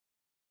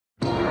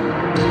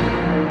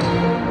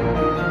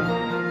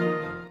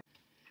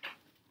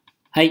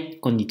はい、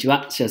こんにち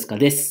は、しらさか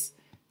です。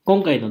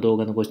今回の動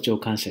画のご視聴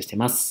感謝して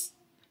ます。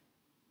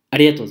あ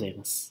りがとうござい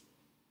ます。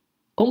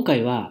今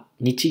回は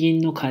日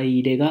銀の買い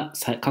入れが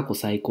過去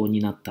最高に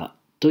なった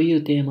とい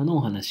うテーマの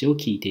お話を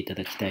聞いていた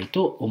だきたい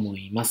と思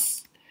いま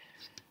す。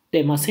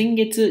で、先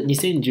月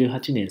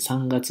2018年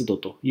3月度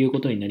というこ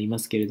とになりま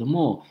すけれど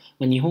も、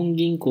日本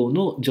銀行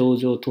の上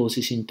場投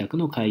資信託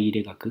の買い入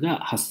れ額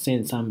が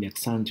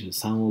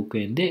8333億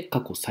円で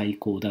過去最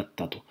高だっ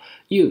たと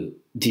いう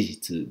事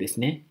実です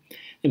ね。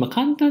で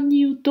簡単に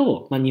言う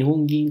と、日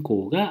本銀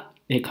行が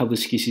株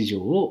式市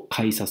場を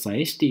買い支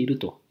えしている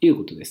という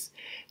ことです。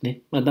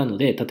ねなの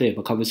で、例え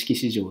ば株式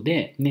市場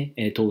で、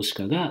投資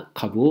家が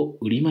株を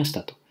売りまし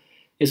たと。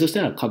そし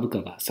たら株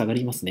価が下が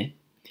りますね。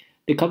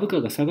で株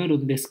価が下がる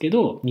んですけ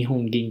ど、日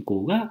本銀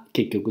行が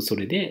結局そ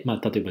れで、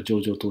例えば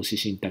上場投資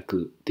信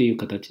託っていう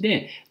形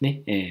で、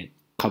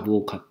株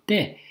を買っ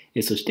て、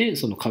そして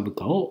その株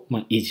価を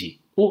維持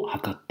を図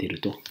ってい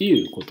るとい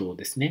うこと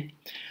ですね。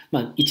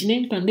1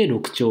年間で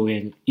6兆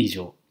円以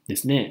上で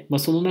すね。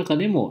その中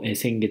でも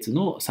先月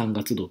の3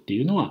月度って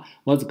いうのは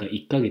わずか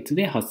1ヶ月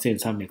で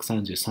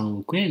8333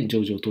億円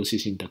上場投資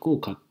信託を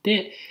買っ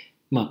て、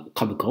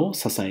株価を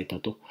支えた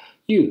と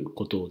いう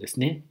ことです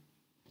ね。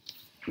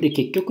で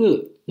結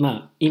局、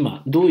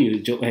今どう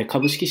いう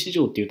株式市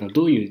場っていうのは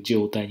どういう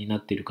状態にな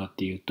っているかっ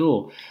ていう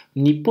と、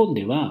日本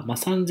では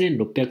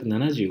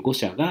3675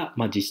社が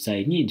実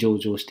際に上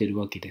場している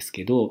わけです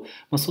けど、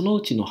その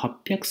うちの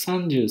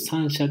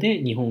833社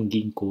で日本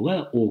銀行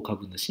が大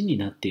株主に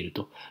なっている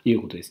とい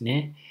うことです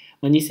ね。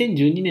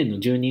2012年の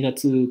12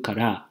月か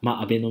ら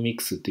アベノミ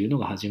クスというの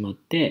が始まっ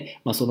て、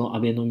そのア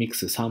ベノミク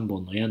ス3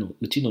本の矢の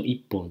うちの1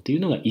本という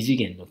のが異次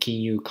元の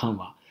金融緩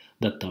和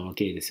だったわ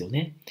けですよ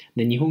ね。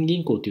で日本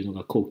銀行っていうの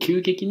が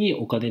急激に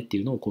お金って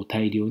いうのを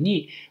大量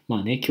に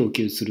供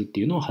給するって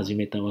いうのを始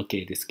めたわ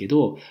けですけ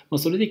ど、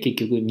それで結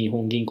局日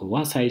本銀行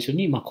は最初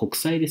に国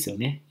債ですよ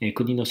ね。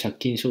国の借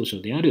金証書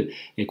である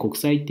国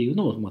債っていう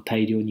のを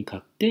大量に買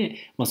って、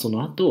そ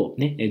の後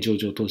上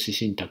場投資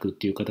信託っ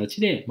ていう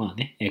形で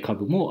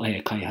株も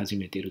買い始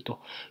めていると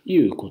い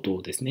うこ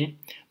とですね。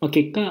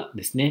結果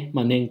ですね、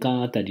年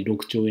間あたり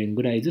6兆円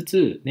ぐらいず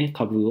つ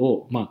株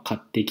を買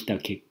ってきた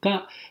結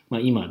果、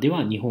今で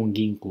は日本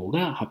銀行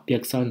が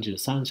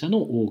833社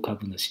の大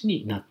株主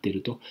になってい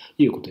ると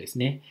いうことです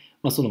ね。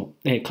その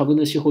株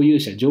主保有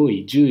者上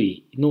位10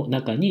位の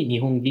中に日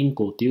本銀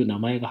行という名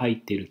前が入っ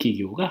ている企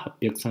業が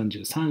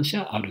833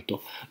社ある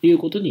という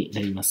ことに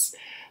なります。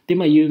で、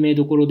有名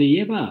どころで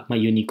言えば、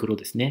ユニクロ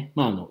ですね。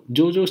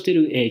上場してい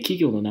る企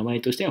業の名前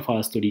としてはファ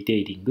ーストリテ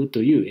イリング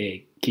とい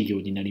う企業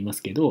になりま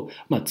すけど、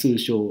通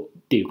称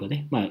っていうか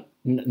ね、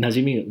馴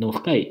染みの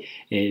深い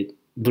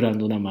ブラン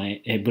ド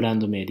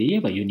名で言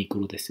えばユニク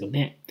ロですよ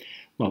ね。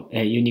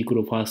ユニク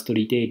ロファースト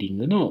リテイリン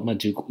グの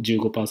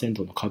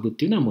 15% の株っ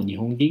ていうのはもう日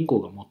本銀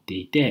行が持って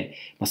いて、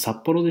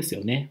札幌です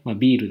よね。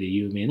ビールで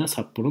有名な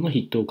札幌の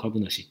筆頭株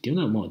主っていう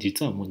のは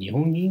実はもう日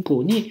本銀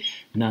行に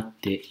なっ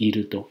てい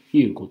ると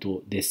いうこ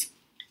とです。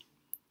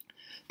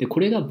でこ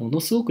れがも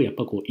のすごくやっ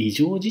ぱ異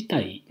常事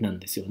態なん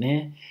ですよ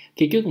ね。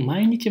結局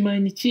毎日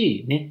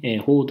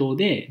報道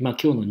で、今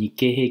日の日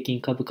経平均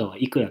株価は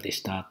いくらで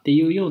したって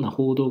いうような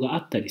報道があ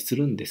ったりす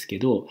るんですけ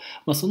ど、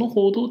その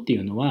報道ってい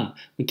うのは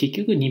結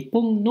局日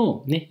本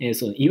の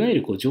そのいわゆ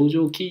る上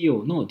場企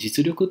業の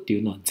実力ってい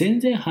うのは全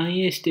然反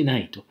映してな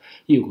いと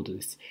いうこと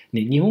です。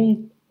日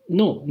本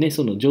の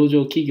その上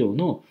場企業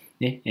の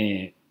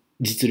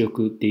実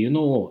力っていう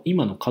のを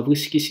今の株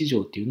式市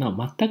場っていうの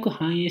は全く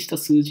反映した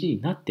数字に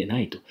なってな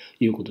いと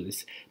いうことで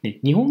す。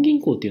日本銀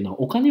行っていうの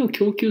はお金を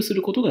供給す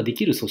ることがで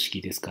きる組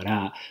織ですか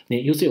ら、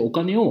要するにお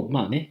金を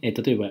例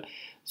えば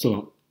そ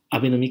のア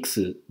ベノミク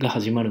スが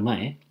始まる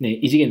前、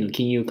異次元の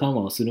金融緩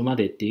和をするま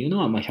でっていうの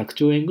は100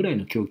兆円ぐらい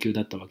の供給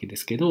だったわけで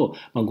すけど、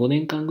5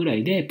年間ぐら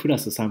いでプラ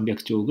ス300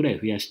兆ぐらい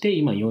増やして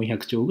今400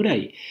兆ぐら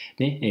い、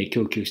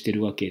供給して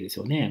るわけです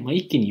よね。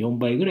一気に4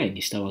倍ぐらい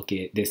にしたわ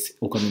けです。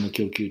お金の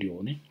供給量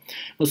をね。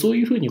そう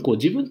いうふうに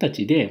自分た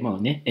ちで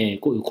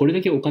これ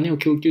だけお金を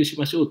供給し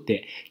ましょうっ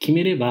て決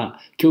めれば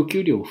供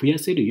給量を増や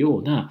せるよ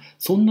うな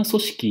そんな組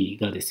織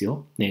がです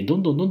よ、ど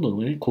んど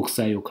ん国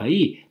債を買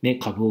い、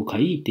株を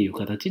買いっていう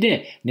形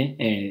で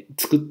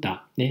作っ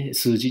た、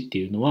数字って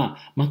いうのは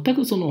全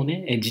くその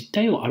実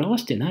態を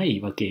表してない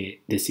わ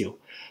けですよ。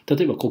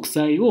例えば国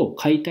債を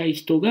買いたい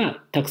人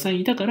がたくさん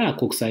いたから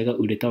国債が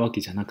売れたわ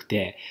けじゃなく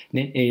て、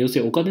要す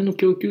るにお金の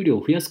供給量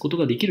を増やすこと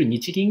ができる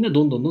日銀が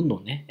どんどん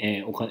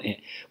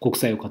国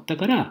債を買った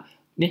から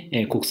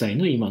国債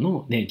の今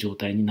の、状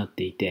態になっ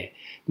ていて、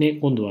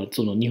今度は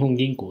その日本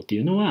銀行ってい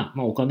うのは、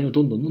お金を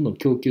どんどん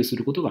供給す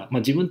ることが、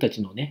自分た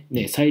ちの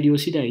裁量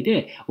次第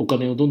でお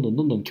金をどんど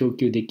ん供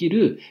給でき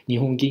る日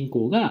本銀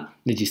行が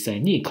実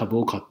際に株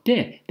を買っ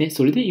て、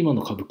それで今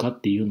の株価っ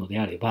ていうので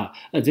あれば、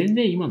全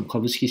然今の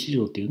株式市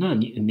場っていうのは、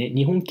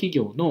日本企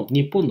業の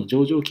日本の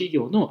上場企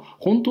業の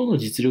本当の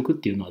実力っ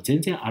ていうのは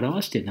全然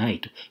表してない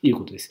という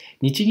ことです。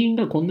日銀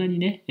がこんな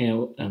に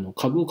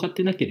株を買っ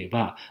てなけれ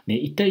ば、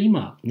一体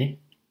今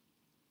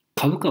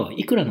株価は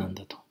いくらなん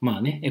だとま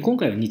あね、今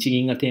回は日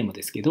銀がテーマ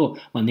ですけど、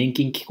年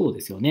金機構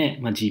ですよね、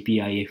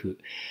GPIF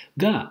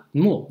が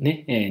もう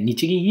ね、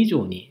日銀以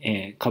上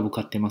に株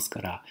買ってます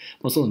か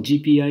ら、その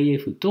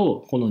GPIF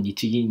とこの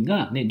日銀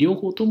がね、両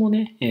方とも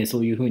ね、そ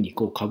ういうふうに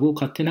こう株を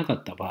買ってなか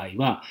った場合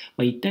は、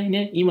一体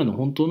ね、今の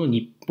本当の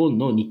日本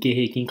の日経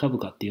平均株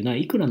価っていうのは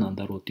いくらなん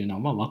だろうっていうの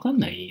は分かん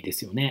ないで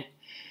すよね。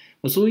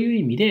そういう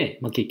意味で、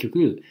結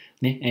局、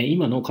ね、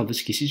今の株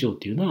式市場っ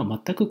ていうの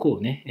は全くこ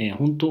うね、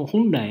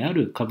本来あ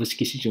る株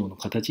式市場の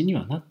形に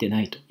はなって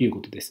ないというこ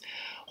とです。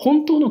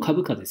本当の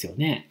株価ですよ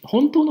ね。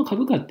本当の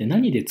株価って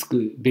何でつ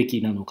くべ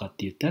きなのかって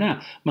言った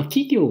ら、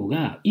企業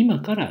が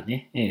今から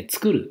ね、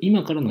作る、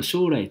今からの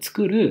将来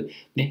作る、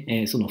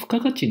ね、その付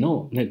加価値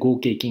の、ね、合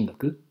計金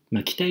額、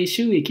期待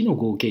収益の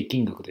合計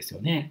金額です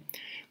よね。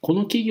こ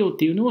の企業っ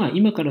ていうのは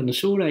今からの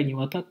将来に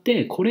わたっ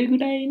てこれぐ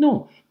らい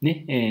の、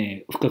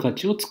ね付加価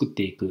値を作っ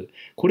ていく、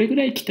これぐ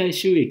らい期待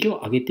収益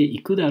を上げてい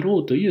くだろ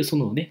うというそ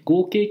のね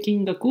合計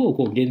金額を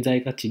こう現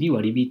在価値に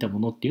割り引いたも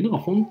のっていうのが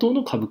本当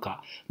の株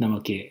価な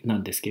わけな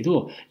んですけ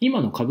ど、今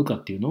の株価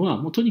っていうのは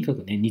もうとにか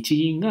くね日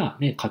銀が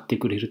ね買って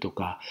くれると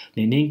か、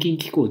ね、年金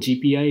機構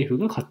GPIF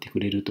が買ってく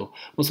れると、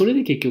それ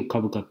で結局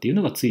株価っていう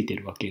のがついて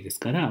るわけです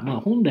から、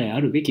本来あ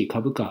るべき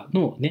株価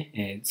の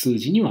ね数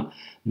字には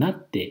な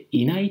って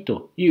いない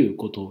という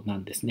ことな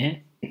んです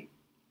ね。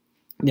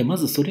で、ま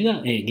ずそれ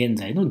が現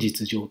在の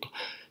実情と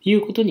い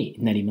うことに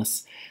なりま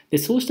す。で、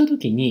そうしたと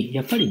きに、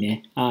やっぱり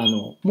ね、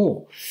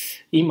もう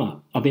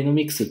今、アベノ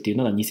ミクスっていう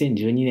のが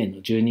2012年の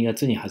12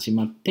月に始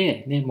まっ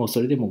て、ね、もう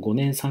それでも5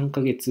年3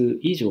ヶ月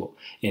以上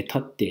経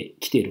って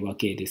きてるわ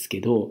けです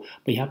けど、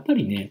やっぱ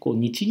りね、こう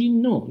日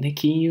銀の、ね、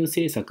金融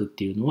政策っ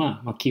ていうの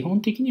は、基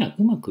本的には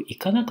うまくい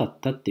かなかっ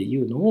たってい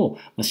うのを、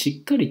し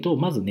っかりと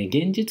まずね、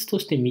現実と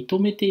して認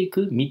めてい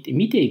く、見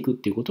ていくっ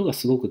ていうことが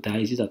すごく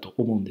大事だと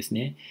思うんです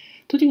ね。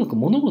とにかく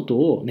物事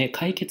を、ね、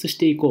解決し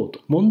ていこう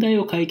と、問題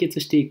を解決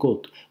していこ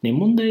うと、ね、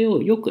問題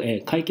をよく、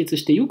解決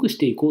してよくし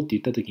ていこうって言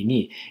ったとき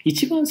に、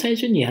一番最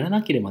初にやら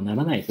なければな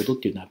らないことっ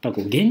ていうのは、やっぱ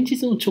こう現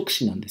実の直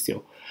視なんです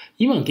よ。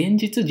今現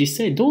実実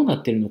際どうな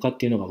ってるのかっ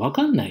ていうのが分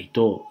かんない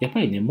と、やっ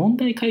ぱりね、問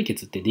題解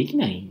決ってでき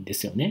ないんで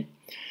すよね。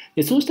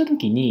でそうしたと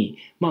きに、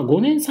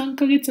5年3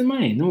ヶ月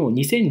前の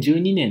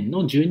2012年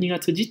の12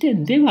月時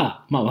点で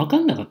は、分か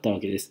んなかったわ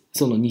けです。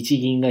その日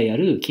銀がや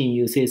る金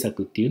融政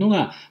策っていうの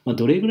が、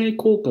どれぐらい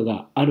効果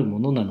があるも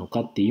のなの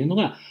かっていうの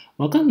が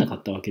分かんなか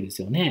ったわけで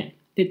すよね。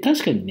で、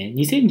確かにね、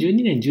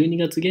2012年12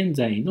月現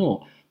在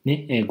の、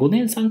ね、5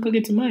年3ヶ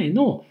月前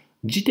の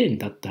時点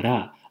だった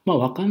ら、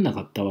分かんな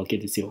かったわけ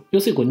ですよ。要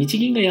するに日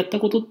銀がやっ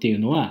たことっていう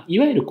のは、い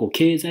わゆる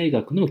経済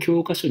学の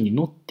教科書に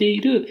載ってい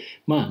る、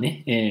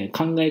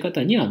考え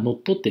方にはの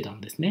っとってた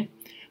んですね。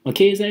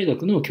経済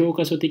学の教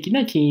科書的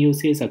な金融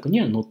政策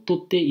にはのっと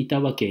っていた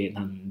わけ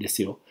なんで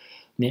すよ。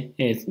ね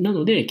な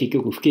ので結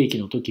局不景気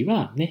の時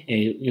は、ね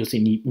要す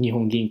るに日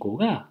本銀行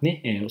が、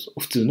ね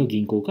普通の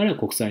銀行から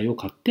国債を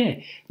買っ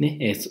て、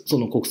ねそ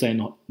の国債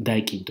の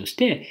代金とし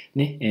て、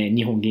ね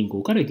日本銀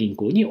行から銀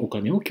行にお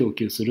金を供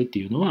給するって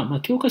いうのは、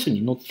教科書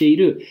に載ってい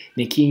る、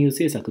ね、金融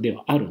政策で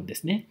はあるんで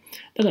すね。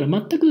だから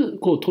全く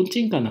とん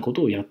ちんかんなこ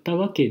とをやった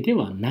わけで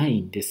はない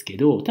んですけ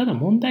ど、ただ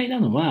問題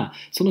なのは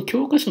その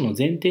教科書の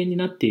前提に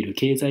なっている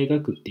経済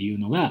学っていう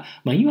のが、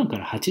今か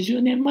ら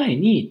80年前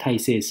に大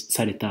成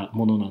された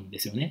ものなんで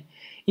すよね。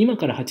今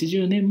から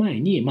80年前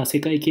に、世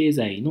界経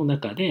済の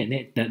中で、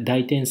ね、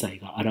大天才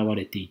が現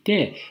れてい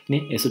て、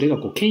ね、それが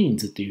ケイン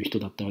ズという人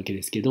だったわけ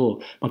ですけ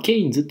ど、ケ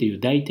インズっていう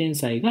大天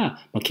才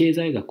が、経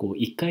済学を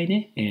一回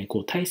ね、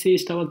大成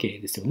したわけ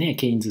ですよね。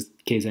ケインズ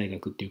経済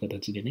学っていう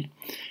形でね。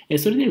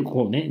それで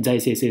財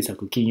政政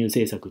策、金融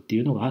政策って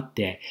いうのがあっ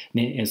て、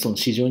ね、その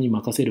市場に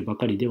任せるば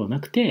かりではな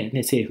くて、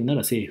ね、政府なら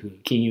政府、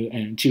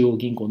中央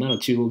銀行なら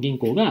中央銀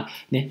行が、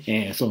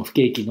ねその不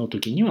景気の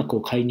時には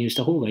介入し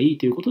た方がいい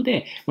ということ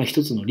で、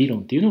一つの理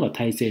論っていうのが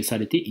大成さ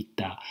れていっ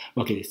た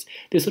わけです。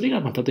で、それが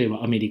例え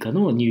ばアメリカ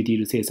のニューディー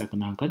ル政策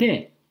なんか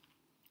で、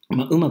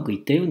うまくいっ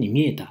たように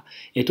見えた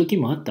時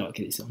もあったわ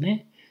けですよ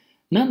ね。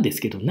なんで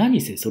すけど、何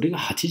せそれが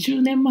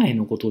80年前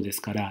のことで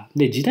すから、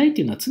で、時代っ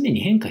ていうのは常に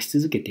変化し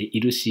続けてい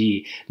る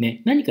し、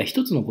ね、何か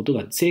一つのこと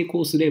が成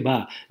功すれ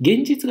ば、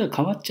現実が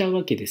変わっちゃう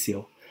わけです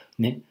よ。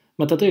ね。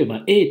例え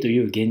ば A とい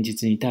う現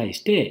実に対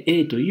して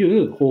A とい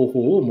う方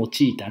法を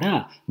用いた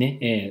ら、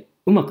ね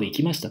うまくい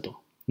きましたと。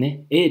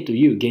ね、A と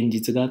いう現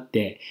実があっ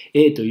て、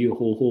A という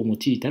方法を用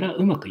いたら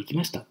うまくいき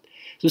ました。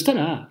そした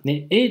ら、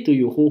ね、A と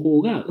いう方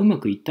法がうま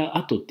くいった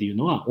後っていう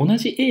のは同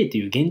じ A と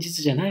いう現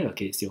実じゃないわ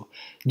けですよ。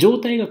状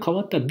態が変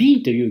わった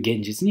B という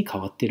現実に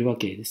変わってるわ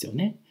けですよ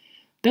ね。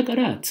だか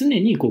ら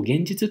常に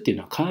現実っていう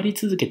のは変わり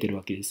続けてる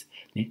わけです。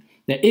ね、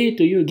で A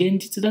という現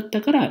実だった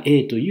から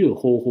A という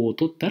方法を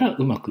取ったら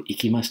うまくい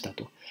きました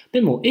と。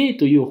でも A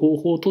という方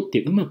法を取っ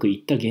てうまくいっ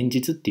た現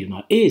実っていうの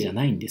は A じゃ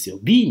ないんですよ。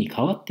B に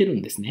変わってる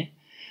んですね。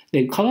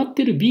で変わっ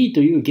てる B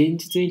という現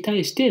実に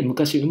対して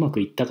昔うま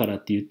くいったから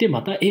って言って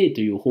また A と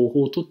いう方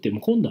法を取って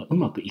も今度はう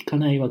まくいか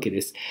ないわけ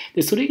です。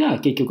でそれが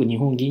結局日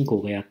本銀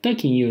行がやった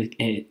金融、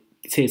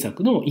政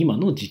策の今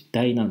の実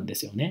態なんで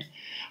すよね。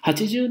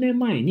80年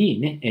前に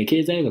ね、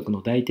経済学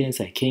の大天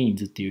才ケイン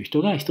ズっていう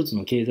人が一つ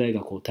の経済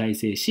学を体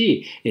制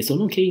し、そ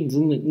のケイン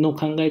ズの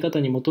考え方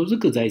に基づ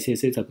く財政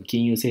政策、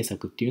金融政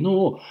策っていうの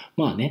を、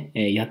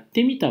やっ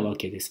てみたわ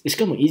けです。し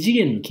かも異次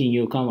元の金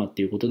融緩和っ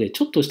ていうことで、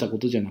ちょっとしたこ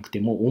とじゃなくて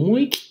も思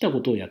い切った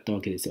ことをやった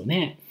わけですよ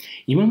ね。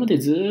今まで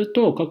ずっ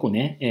と過去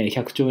ね、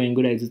100兆円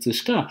ぐらいずつ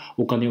しか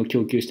お金を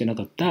供給してな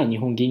かった日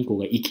本銀行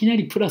がいきな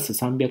りプラス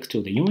300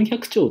兆で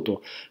400兆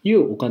とい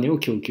うお金を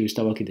供給し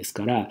たわけです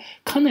から、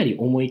かなり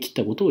思い切っ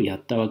たことをや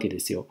ったわけで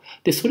すよ。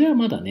で、それは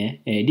まだ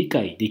ね、理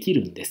解でき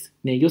るんです。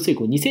ね、要す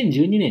るに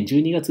2012年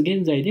12月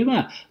現在で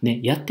は、ね、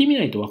やってみ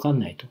ないと分かん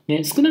ないと。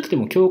ね、少なくて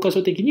も教科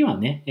書的には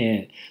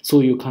ね、そ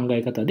ういう考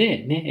え方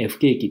で、ね、不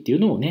景気っていう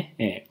のを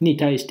ね、に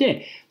対し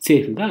て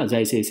政府が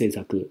財政政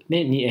策、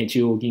ね、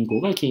中央銀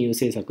行が金融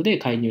政策で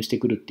介入して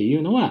くるってい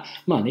うのは、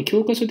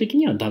教科書的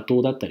には妥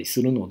当だったり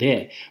するの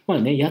で、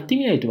やって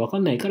みないと分か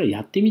んないからや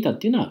ってみたっ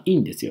ていうのはいい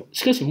んですよ。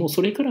しかしもう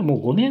それからも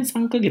う5年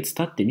3ヶ月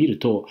経ってみる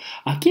と、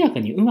明ら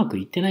かにうまく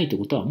いってないって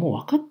ことはもう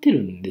分かって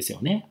るんです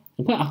よね。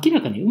これ明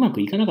らかにうまく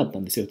いかなかった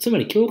んですよ。つま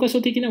り教科書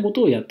的なこ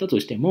とをやった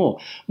としても、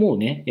もう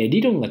ね、理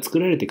論が作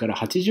られてから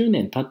80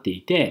年経って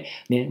いて、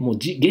ね、もう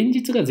現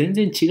実が全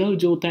然違う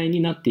状態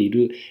になってい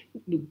る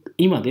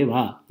今で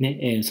は、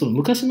ね、その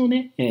昔の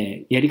ね、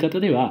やり方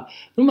では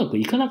うまく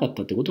いかなかっ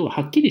たってことが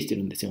はっきりして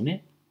るんですよ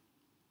ね。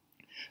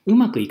う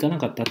まくいかな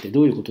かったって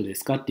どういうことで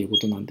すかっていうこ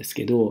となんです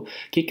けど、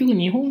結局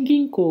日本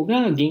銀行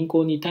が銀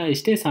行に対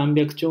して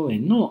300兆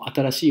円の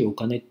新しいお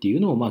金っていう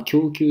のを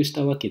供給し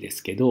たわけで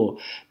すけど、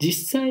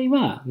実際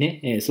は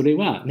ね、それ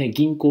はね、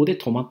銀行で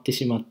止まって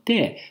しまっ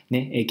て、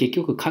ね、結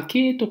局家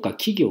計とか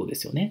企業で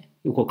すよね。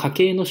家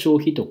計の消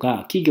費とか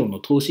企業の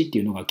投資って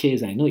いうのが経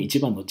済の一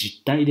番の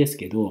実態です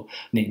けど、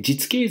ね、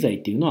実経済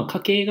っていうのは家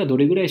計がど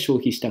れぐらい消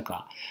費した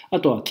か、あ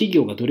とは企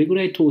業がどれぐ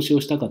らい投資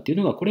をしたかっていう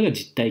のが、これが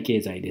実体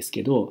経済です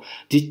けど、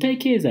実体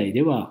経済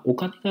ではお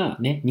金が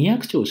ね、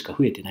200兆しか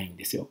増えてないん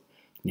ですよ。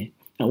ね。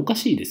おか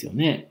しいですよ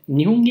ね。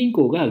日本銀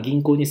行が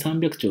銀行に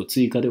300兆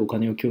追加でお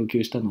金を供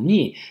給したの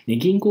に、ね、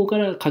銀行か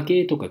ら家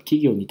計とか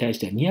企業に対し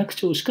ては200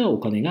兆しかお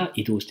金が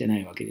移動してな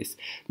いわけです。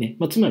ね、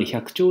つまり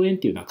100兆円っ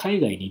ていうのは海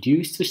外に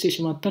流出して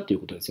しまったという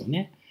ことですよ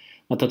ね。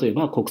例え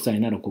ば国債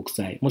なら国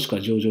債、もしく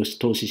は上場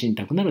投資信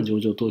託なら上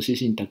場投資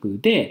信託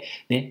で、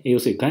ね、要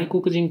するに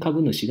外国人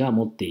株主が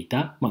持ってい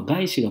た、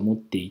外資が持っ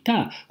てい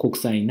た国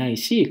債ない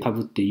し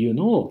株っていう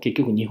のを結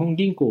局日本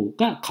銀行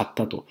が買っ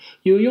たと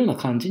いうような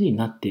感じに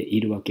なってい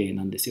るわけ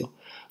なんですよ。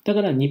だ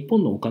から日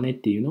本のお金っ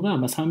ていうのが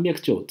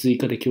300兆追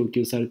加で供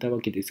給されたわ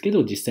けですけ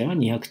ど、実際は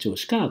200兆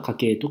しか家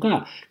計と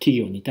か企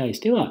業に対し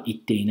ては行っ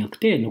ていなく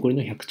て、残り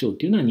の100兆っ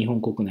ていうのは日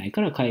本国内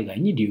から海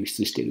外に流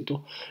出している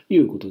とい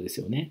うことです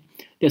よね。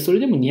で、それ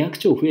でも200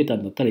兆増えた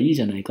んだったらいい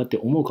じゃないかって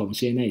思うかも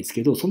しれないです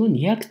けど、その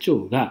200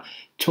兆が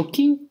預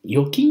金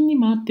に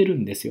回ってる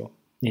んですよ。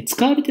ね、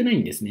使われてない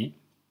んですね。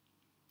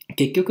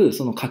結局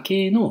その家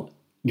計の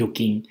預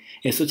金、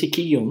そして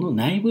企業の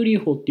内部留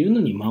保っていう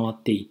のに回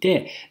ってい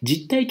て、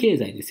実体経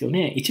済ですよ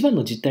ね。一番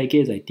の実体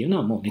経済っていうの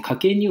はもうね、家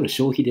計による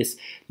消費です。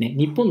ね、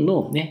日本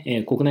の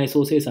ね、国内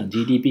総生産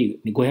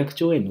GDP500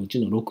 兆円のう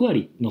ちの6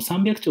割の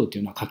300兆って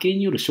いうのは家計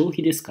による消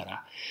費ですか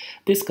ら。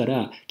ですか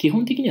ら、基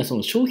本的にはそ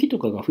の消費と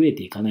かが増え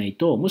ていかない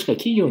と、もしくは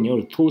企業によ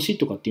る投資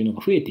とかっていうの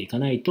が増えていか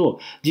ないと、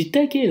実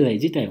体経済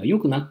自体は良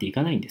くなってい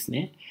かないんです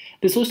ね。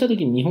で、そうした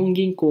時に日本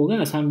銀行が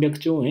300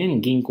兆円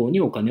銀行に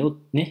お金を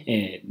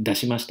ね、出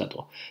しました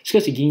と。し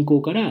かし銀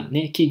行から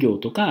ね、企業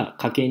とか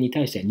家計に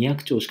対しては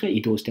200兆しか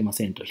移動してま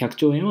せんと。100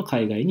兆円は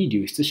海外に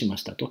流出しま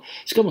したと。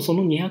しかもそ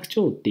の200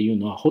兆っていう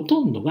のはほ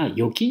とんどが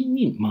預金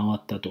に回っ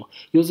たと。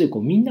要する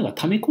にみんなが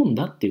溜め込ん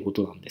だっていうこ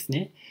となんです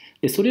ね。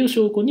で、それを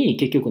証拠に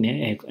結局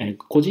ね、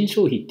個人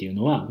消費っていう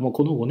のはもう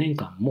この5年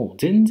間もう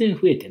全然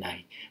増えてな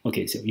いわ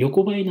けですよ。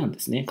横ばいなんで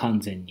すね、完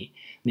全に。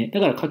ね、だ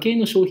から家計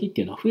の消費っ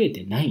ていうのは増え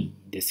てないん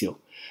ですよ。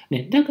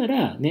ね、だか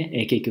ら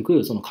ね、結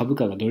局その株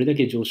価がどれだ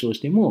け上昇し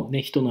ても、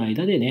ね、人の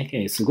間で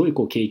ね、すごい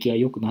景気が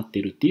良くなって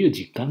いるっていう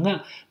実感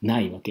が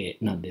ないわけ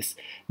なんです。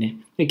ね、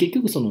で結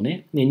局その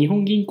ね、日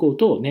本銀行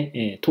と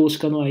ね、投資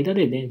家の間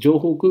でね、情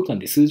報空間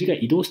で数字が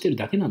移動してる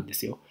だけなんで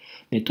すよ。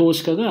ね、投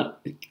資家が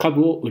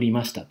株を売り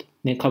ましたと。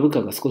ね、株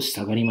価が少し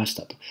下がりまし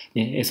たと。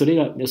ね、それ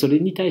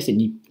に対して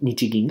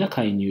日銀が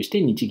介入して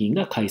日銀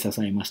が買い支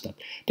えました。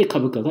で、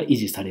株価が維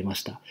持されま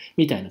した。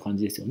みたいな感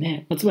じですよ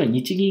ね。つまり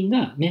日銀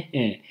が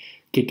ね、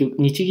結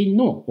局日銀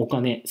のお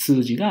金、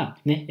数字が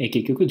ね、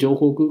結局情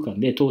報空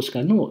間で投資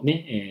家の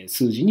ね、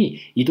数字に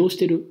移動し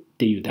てるっ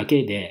ていうだ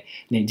けで、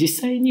ね、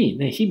実際に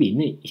ね、日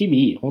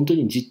々本当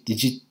に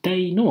実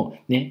態の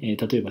ね、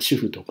例えば主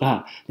婦と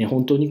か、ね、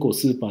本当に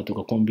スーパーと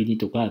かコンビニ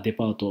とかデ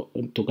パート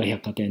とか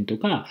百貨店と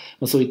か、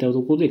そういった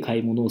ところで買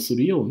い物をす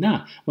るよう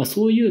な、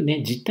そういう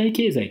ね、実体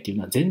経済っていう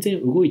のは全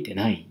然動いて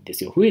ないんで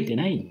すよ。増えて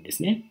ないんで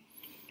すね。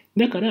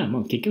だから、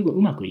結局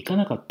うまくいか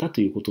なかったと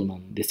いうことな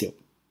んですよ。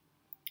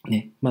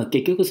ね、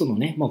結局その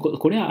ね、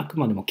これはあく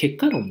までも結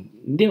果論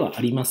では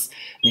あります。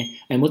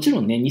ね、もち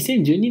ろんね、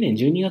2012年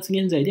12月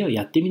現在では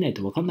やってみない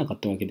と分かんなかっ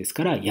たわけです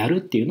から、やる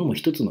っていうのも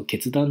一つの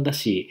決断だ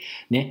し、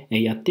ね、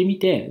やってみ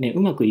て、ね、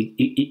うまく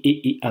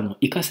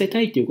活かせ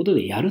たいということ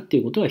でやるってい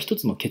うことは一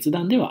つの決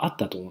断ではあっ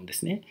たと思うんで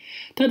すね。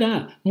た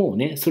だ、もう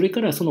ね、それか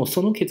らそ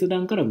の決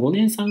断から5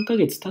年3ヶ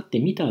月経って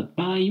みた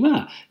場合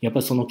は、やっぱ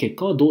りその結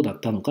果はどうだっ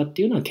たのかっ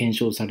ていうのは検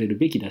証される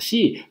べきだ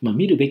し、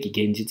見るべき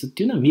現実っ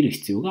ていうのは見る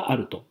必要があ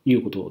るとい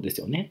うことで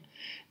すよね。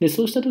で、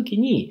そうしたとき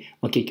に、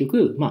結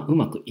局、う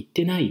まくいっ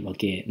てないわ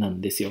けな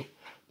んですよ。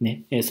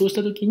ね、そうし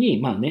たとき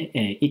に、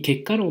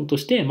結果論と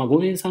して、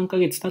5年3ヶ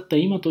月経った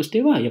今とし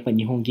ては、やっぱり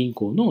日本銀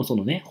行のそ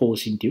のね、方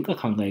針というか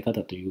考え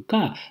方という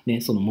か、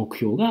ね、その目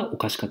標がお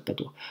かしかった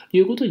とい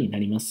うことにな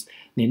ります。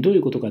ね、どうい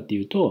うことかって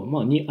いうと、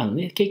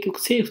結局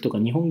政府と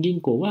か日本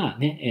銀行は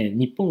ね、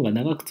日本が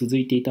長く続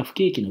いていた不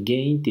景気の原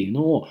因っていう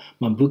のを、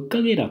物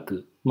価下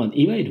落、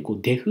いわゆる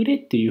デフレ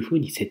っていうふう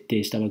に設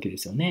定したわけで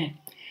すよね。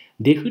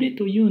デフレ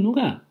というの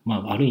が、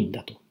悪いん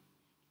だと。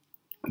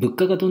物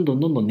価がどんど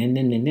ん年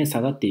々下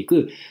がってい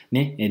く、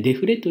ね、デ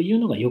フレという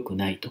のが良く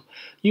ないと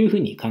いうふう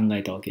に考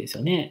えたわけです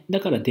よね。だ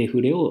からデフ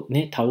レを、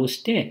ね、倒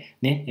して、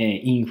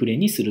ね、インフレ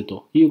にする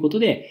ということ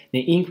で、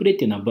ね、インフレっ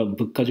ていうのは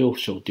物価上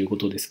昇というこ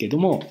とですけど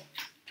も、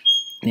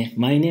ね、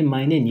毎年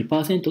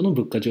2% の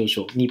物価上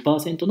昇、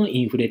2% の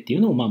インフレってい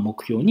うのを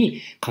目標に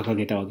掲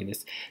げたわけで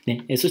す。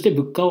ね、そして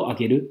物価を上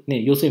げる、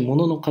ね、要するに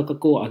物の価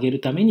格を上げる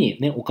ために、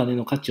ね、お金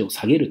の価値を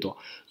下げると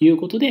いう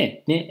こと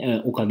で、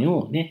ね、お金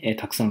を、ね、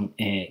たくさん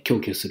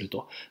供給する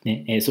と。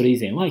ね、それ以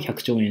前は100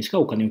兆円しか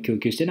お金を供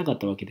給してなかっ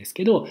たわけです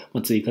けど、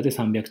追加で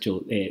300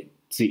兆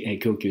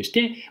供給し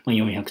て、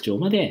400兆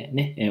まで、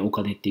ね、お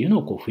金っていうの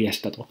を増や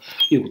したと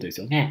いうことです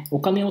よね。お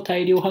金を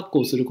大量発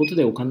行すること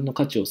でお金の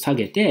価値を下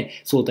げて、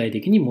相対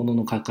的に物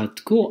の価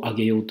格を上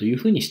げようという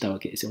ふうにしたわ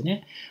けですよ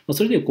ね。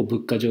それで物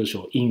価上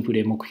昇、インフ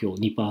レ目標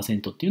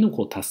 2% っていうの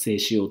を達成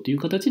しようという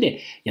形で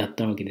やっ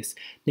たわけです。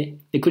で、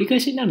繰り返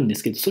しになるんで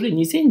すけど、それ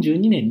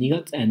2012年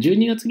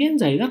12月現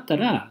在だった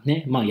ら、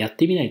ね、やっ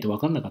てみないと分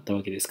かんなかった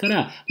わけですか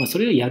ら、そ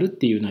れをやるっ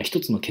ていうのは一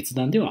つの決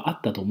断ではあっ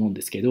たと思うん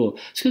ですけど、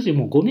しかし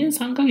もう5年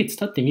3ヶ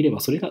月経ってみれば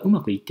それがう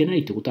まくいってない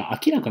ってことは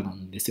明らかな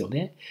んですよ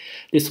ね。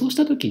で、そうし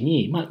た時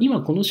に、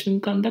今この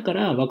瞬間だか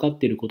ら分かっ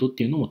ていることっ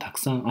ていうのもたく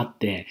さんあっ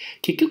て、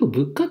結局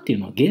物価っていう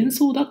のは幻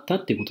想だった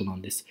っていうことな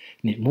んです。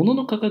ね、物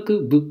の価格、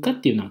物価っ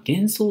ていうのは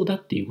幻想だ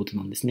っていうこと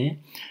なんです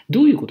ね。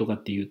どういうことか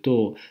っていう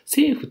と、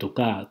政府と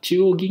か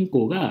中央銀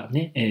行が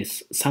ね、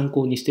参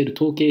考にしている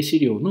統計資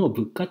料の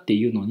物価って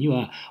いうのに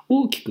は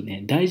大きく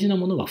ね、大事な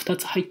ものが2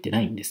つ入ってな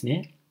いんです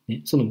ね。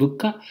その物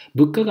価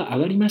が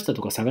上がりました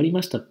とか下がり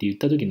ましたって言っ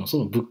た時のそ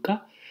の物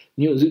価、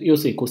要する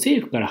に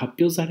政府から発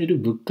表される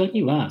物価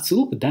にはす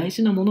ごく大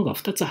事なものが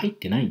2つ入っ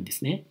てないんで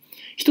すね。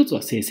一つ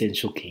は生鮮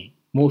食品、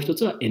もう一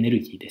つはエネ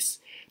ルギーで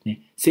す。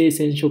生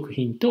鮮食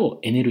品と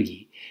エネル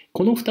ギー。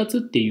この2つ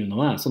っていうの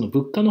はその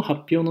物価の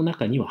発表の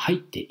中には入っ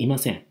ていま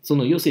せん。そ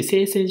の要するに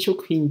生鮮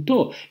食品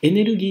とエ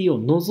ネルギーを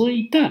除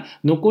いた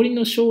残り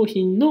の商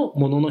品の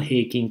ものの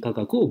平均価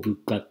格を物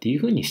価っていう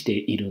ふうにして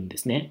いるんで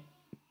すね。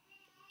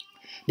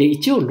で、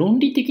一応論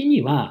理的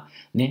には、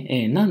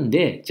ね、なん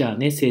で、じゃあ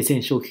ね、生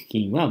鮮食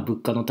品は物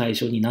価の対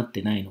象になっ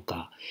てないの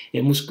か、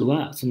もしく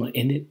はその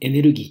エ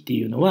ネルギーって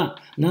いうのは、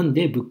なん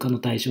で物価の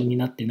対象に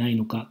なってない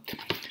のか、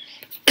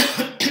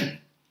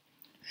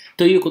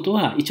ということ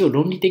は、一応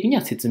論理的に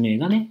は説明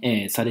が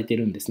ね、されて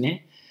るんです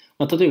ね。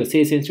例えば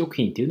生鮮食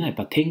品っていうのはやっ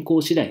ぱ天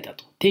候次第だ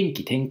と。天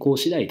候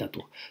次第だ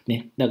と。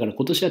ね。だから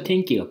今年は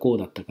天気がこう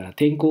だったから、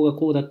天候が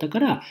こうだったか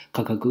ら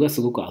価格がす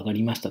ごく上が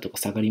りましたとか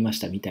下がりまし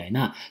たみたい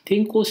な、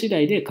天候次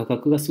第で価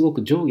格がすご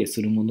く上下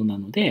するものな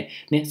ので、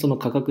ね、その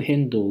価格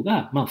変動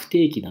が不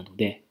定期なの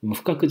で、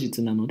不確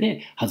実なの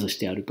で外し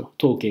てあると。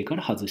統計か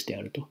ら外して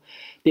あると。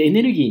で、エ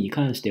ネルギーに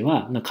関して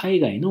は、海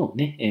外の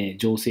ね、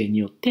情勢に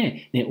よっ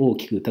て、ね、大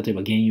きく、例え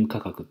ば原油価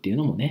格っていう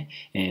のもね、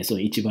そ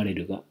の1バレ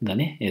ルが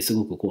ね、す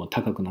ごく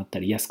高くなった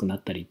り安くな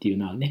ったりっていう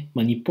のはね、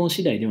日本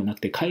次第ではなく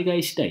て海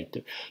外次第と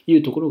い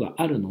うところが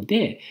あるの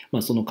で、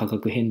その価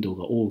格変動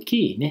が大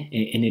きいね、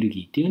エネル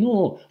ギーっていうの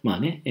を、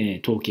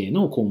統計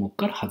の項目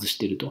から外し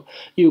ていると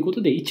いうこ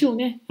とで、一応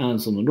ね、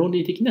その論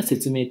理的な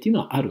説明っていう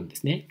のはあるんで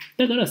すね。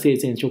だから生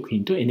鮮食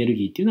品とエネル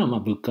ギーっていうのは、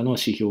物価の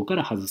指標か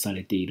ら外さ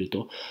れている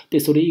と。で、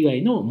それ以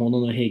外のも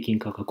のの平均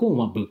価格を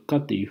物価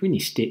っていうふうに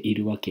してい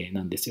るわけ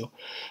なんですよ。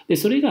で、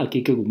それが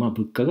結局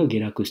物価が下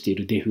落してい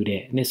るデフ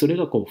レ、ね、それ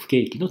が不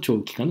景気の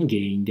長期化の原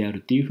因である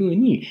っていうふう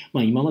に、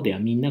今までは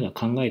みんなが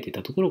考えて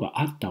たところ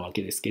があったわ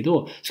けですけ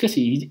ど、しか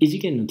し異次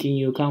元の金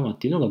融緩和っ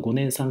ていうのが5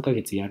年3ヶ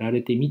月やら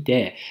れてみ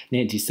て、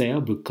ね、実際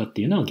は物価っ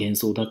ていうのは幻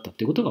想だったっ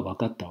ていうことが分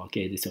かったわ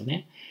けですよ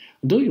ね。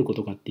どういうこ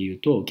とかっていう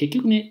と、結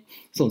局ね、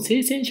その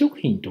生鮮食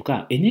品と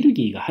かエネル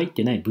ギーが入っ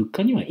てない物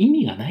価には意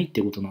味がないっ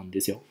てことなん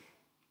ですよ。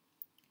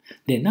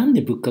で、なん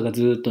で物価が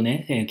ずっと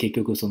ね、結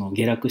局その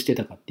下落して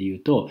たかっていう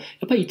と、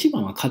やっぱり一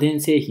番は家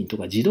電製品と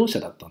か自動車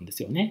だったんで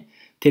すよね。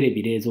テレ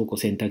ビ、冷蔵庫、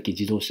洗濯機、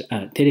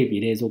テレ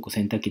ビ、冷蔵庫、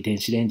洗濯機、電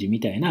子レンジみ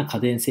たいな家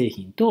電製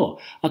品と、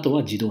あと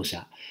は自動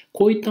車。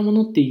こういったも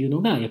のっていう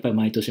のが、やっぱり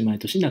毎年毎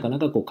年なかな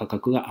か価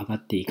格が上が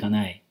っていか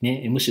ない。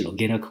ね、むしろ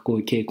下落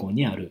傾向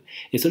にある。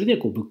それで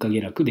物価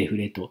下落、デフ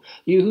レと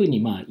いうふう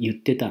に言っ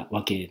てた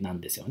わけなん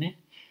ですよね。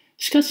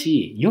しか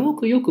し、よ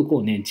くよく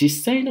実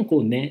際の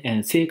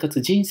生活、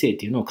人生っ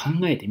ていうのを考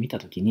えてみた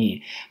とき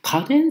に、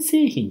家電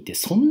製品って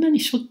そんなに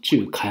しょっちゅ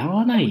う買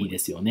わないで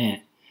すよ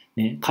ね。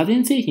家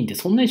電製品って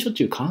そんなにしょっ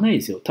ちゅう買わない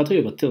ですよ。例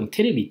えば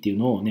テレビっていう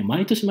のを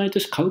毎年毎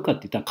年買うかっ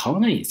て言ったら買わ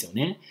ないですよ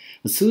ね。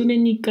数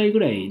年に1回ぐ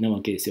らいな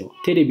わけですよ。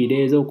テレビ、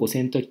冷蔵庫、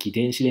洗濯機、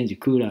電子レンジ、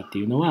クーラーって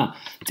いうのは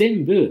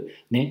全部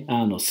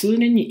数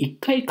年に1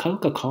回買う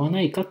か買わ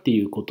ないかって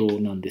いうこと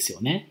なんです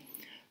よね。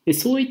で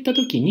そういった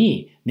時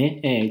に、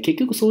結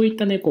局そういっ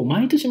た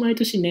毎年毎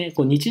年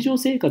日常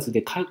生活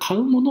で買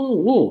うもの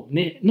を、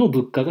の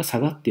物価が下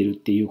がってるっ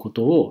ていうこ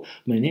とを、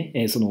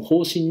その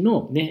方針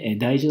の、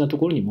大事なと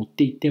ころに持っ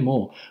ていって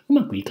もう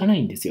まくいかな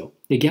いんですよ。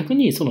で逆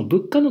にその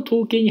物価の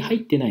統計に入っ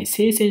てない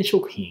生鮮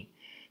食品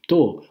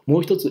と、も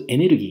う一つエ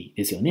ネルギー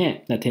ですよ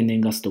ね。天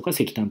然ガスとか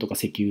石炭とか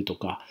石油と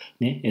か、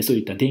そうい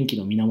った電気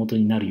の源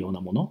になるよう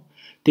なもの。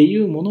ってい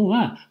うもの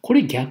は、こ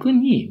れ逆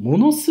にも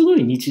のすご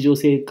い日常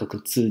生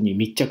活に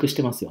密着し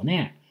てますよ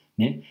ね。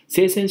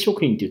生鮮食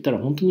品って言ったら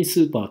本当に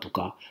スーパーと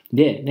か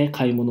で、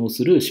買い物を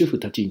する主婦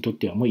たちにとっ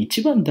てはもう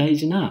一番大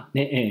事な、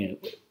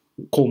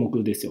項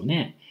目ですよ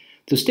ね。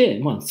そし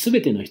て、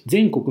全ての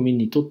全国民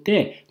にとっ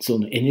てそ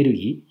のエネル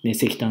ギー、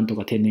石炭と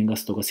か天然ガ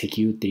スとか石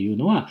油っていう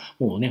のは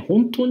もう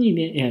本当に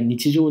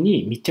日常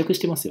に密着し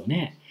てますよ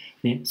ね。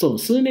そう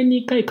数年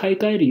に1回買い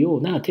替えるよ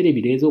うなテレ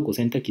ビ、冷蔵庫、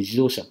洗濯機、自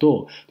動車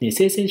と、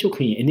生鮮食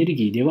品、エネル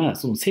ギーでは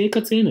その生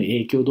活への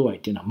影響度合い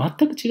っていうのは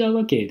全く違う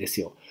わけです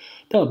よ。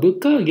だから物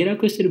価が下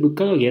落して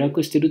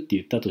るって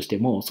言ったとして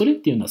も、それっ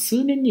ていうのは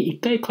数年に1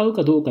回買う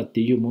かどうかっ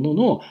ていうもの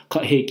の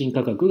平均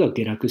価格が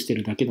下落して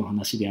るだけの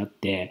話であっ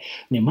て、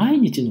毎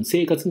日の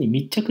生活に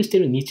密着して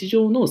る、日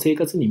常の生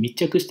活に密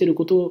着してる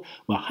こと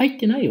は入っ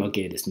てないわ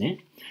けです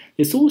ね。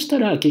でそうした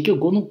ら結局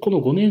こ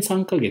の5年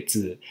3ヶ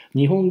月、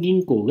日本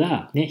銀行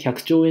が、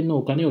100兆円の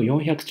お金を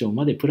400兆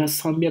までプラ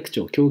ス300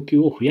兆供給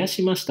を増や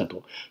しました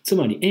と。つ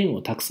まり円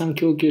をたくさん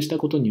供給した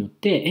ことによっ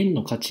て円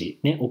の価値、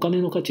お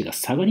金の価値が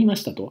下がりま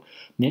したと。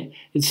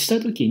した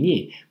とき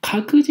に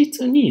確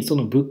実にそ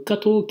の物価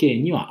統計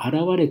には現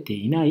れて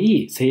いな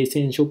い生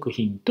鮮食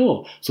品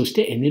と、そし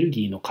てエネル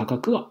ギーの価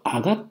格は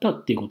上がった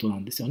っていうことな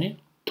んですよね。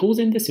当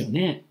然ですよ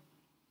ね。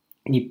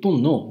日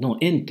本の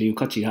円という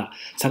価値が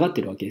下がっ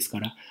てるわけですか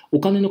ら、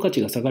お金の価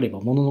値が下がれば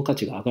物の価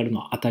値が上がるの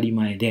は当たり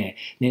前で、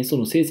そ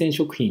の生鮮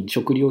食品、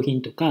食料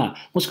品とか、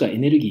もしくはエ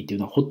ネルギーっていう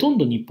のはほとん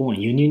ど日本は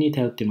輸入に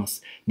頼ってま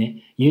す。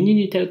輸入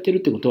に頼ってる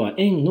ってことは、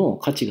円の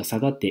価値が下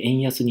がって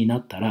円安にな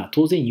ったら、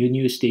当然輸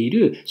入してい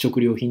る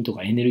食料品と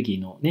かエネルギー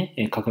の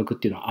価格っ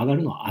ていうのは上が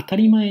るのは当た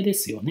り前で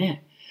すよ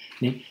ね。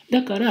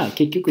だから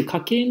結局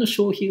家計の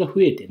消費が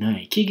増えてな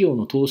い、企業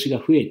の投資が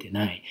増えて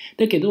ない、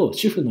だけど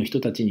主婦の人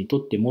たちにと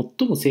って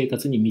最も生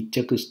活に密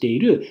着してい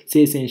る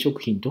生鮮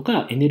食品と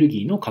かエネル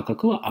ギーの価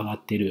格は上が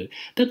ってる。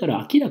だか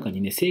ら明らか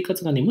に生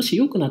活がもし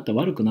良くなった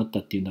悪くなっ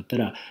たっていうんだった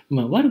ら、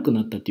悪く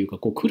なったっていうか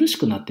苦し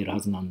くなってるは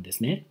ずなんで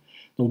すね。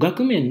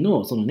額面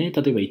の例え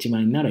ば1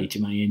万円なら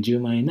1万円、10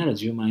万円なら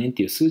10万円っ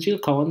ていう数字が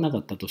変わらなか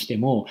ったとして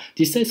も、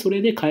実際そ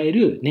れで買え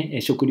る、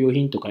食料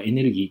品とかエ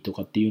ネルギーと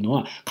かっていうの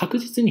は確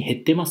実に減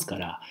ってますか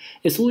ら、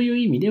そういう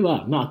意味で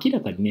は、明ら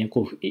かに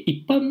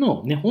一般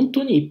の、本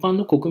当に一般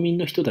の国民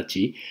の人た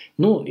ち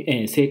の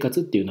生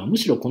活っていうのはむ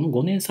しろこの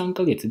5年3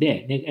ヶ月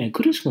で、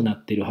苦しくな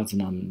ってるはず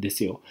なんで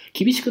すよ。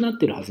厳しくなっ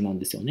てるはずなん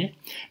ですよね。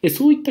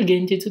そういった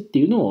現実って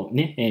いうのを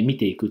見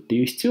ていくって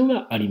いう必要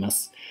がありま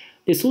す。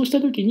でそうした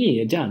とき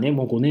に、じゃあ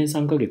もう5年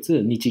3ヶ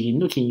月、日銀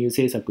の金融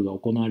政策が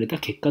行われた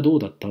結果どう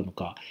だったの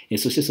か、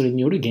そしてそれ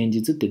による現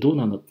実ってどう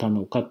なった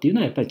のかっていうの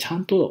は、やっぱりちゃ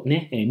んと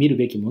見る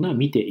べきものは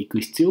見てい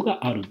く必要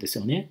があるんです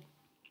よね。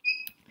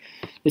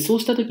でそう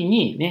したとき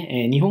に、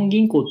日本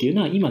銀行っていう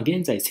のは今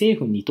現在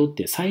政府にとっ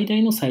て最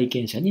大の債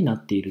権者にな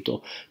っている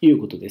という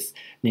ことです。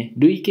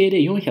累計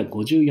で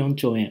454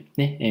兆円。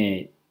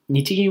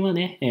日銀は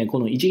こ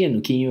の異次元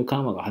の金融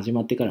緩和が始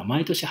まってから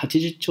毎年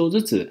80兆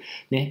ずつ、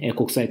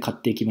国債買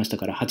ってきました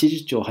から、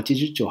80兆、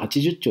80兆、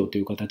80兆と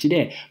いう形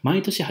で、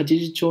毎年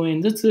80兆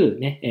円ずつ、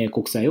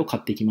国債を買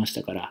ってきまし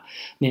たから、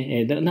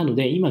なの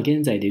で今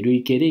現在で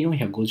累計で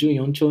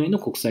454兆円の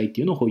国債っ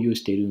ていうのを保有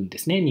しているんで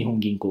すね、日本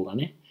銀行が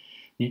ね。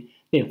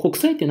で国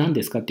債って何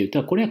ですかって言った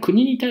ら、これは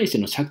国に対して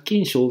の借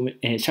金証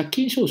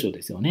書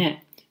ですよ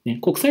ね。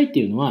国債っ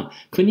ていうのは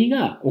国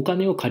がお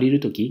金を借り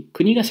るとき、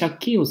国が借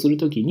金をする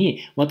ときに、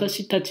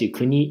私たち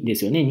国で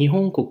すよね、日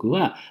本国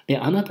は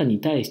あなたに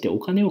対してお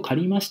金を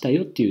借りました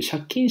よっていう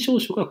借金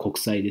証書が国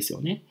債ですよ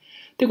ね。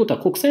ってこと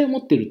は国債を持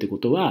ってるってこ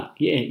とは、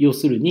要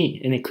する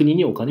に、国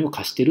にお金を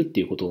貸してるっ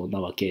ていうこと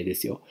なわけで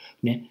すよ。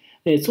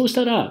そうし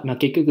たら、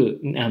結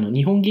局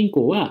日本銀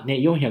行は、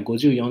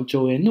454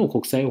兆円の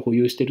国債を保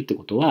有しているって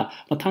ことは、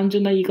単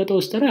純な言い方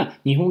をしたら、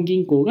日本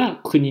銀行が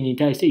国に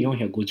対して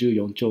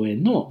454兆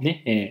円の、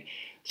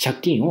借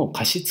金を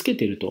貸し付け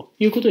ていると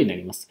いうことにな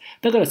ります。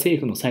だから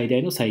政府の最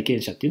大の債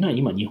権者っていうのは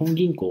今日本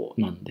銀行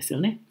なんです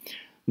よね。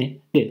で、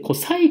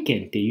債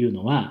権っていう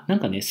のはなん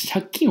かね、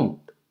借金を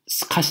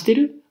貸して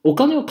る、お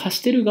金を貸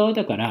してる側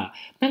だから、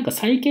なんか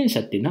債権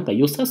者ってなんか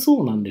良さ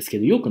そうなんですけ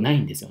ど、良くない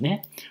んですよ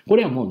ね。こ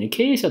れはもうね、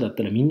経営者だっ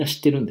たらみんな知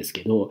ってるんです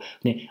けど、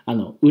ね、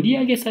売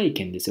上債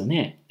権ですよ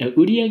ね。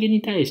売上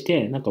に対し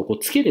て、なんかこ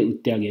う、付けで売っ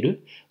てあげ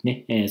る、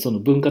ね、その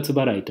分割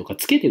払いとか、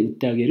付けで売っ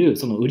てあげる、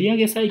その売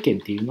上債権っ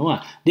ていうの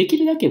は、でき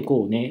るだけ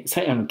こうね、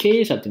経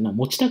営者っていうのは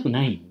持ちたく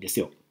ないんです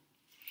よ。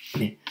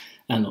ね。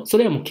そ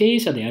れはもう経営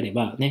者であれ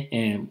ば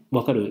ね、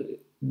わかる。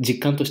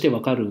実感として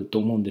わかると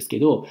思うんですけ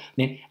ど、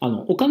ね、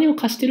お金を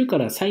貸してるか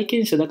ら債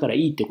権者だから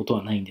いいってこと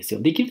はないんですよ。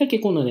できるだけ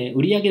このね、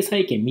売上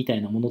債権みた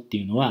いなものって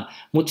いうのは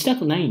持ちた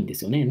くないんで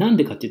すよね。なん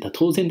でかって言ったら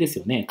当然です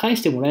よね。返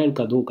してもらえる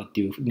かどうかっ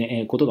ていう、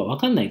ね、ことがわ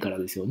かんないから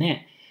ですよ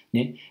ね。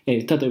ね、例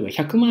えば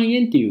100万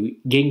円っていう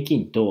現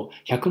金と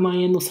100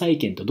万円の債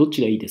権とどっち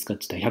がいいですかっ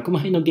て言ったら100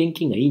万円の現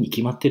金がいいに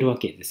決まってるわ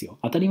けですよ。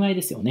当たり前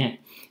ですよ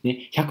ね。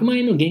100万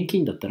円の現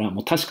金だったら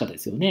もう確かで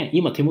すよね。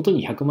今手元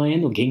に100万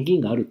円の現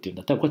金があるっていうん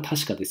だったらこれ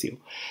確かですよ。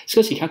し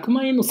かし100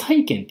万円の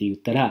債権って言っ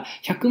たら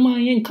100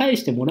万円返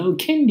してもらう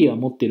権利は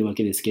持ってるわ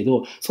けですけ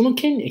ど、その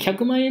権利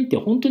100万円って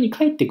本当に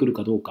返ってくる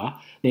かどう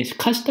か、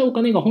貸したお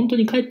金が本当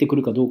に返ってく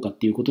るかどうかっ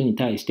ていうことに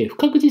対して不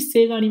確実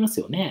性があります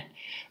よね。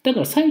だ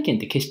から債権っ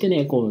て決して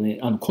ね、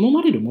好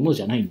まれるもの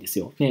じゃないんです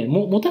よ。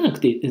持たなく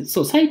て、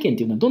そう、債権っ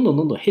ていうのはどんど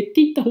ん減っ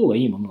ていった方が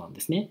いいものなん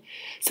ですね。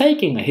債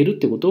権が減るっ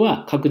てこと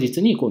は確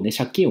実に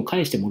借金を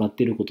返してもらっ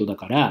ていることだ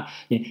から、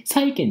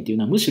債権っていう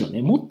のはむしろ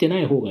ね、持ってな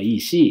い方がいい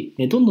し、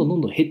どんど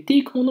ん減って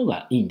いくもの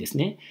がいいんです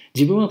ね。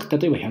自分は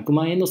例えば100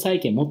万円の債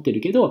権持ってる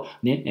けど、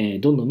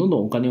どんどん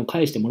お金を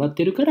返してもらっ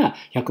てるから、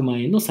100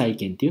万円の債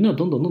権っていうのは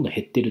どんどん減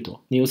ってると。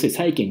要するに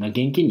債権が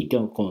現金に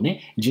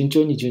順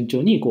調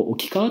に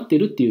置き換わって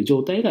るっていう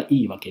状態が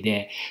いいわけ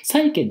で、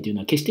債権っていう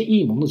のは決して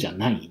いいものじゃ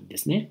ないんで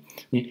すね。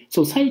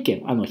そう、債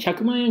権、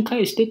100万円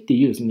返してって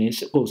いうですね、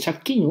借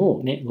金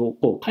をね、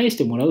返し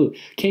てもらう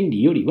権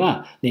利より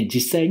は、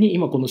実際に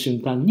今この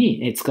瞬間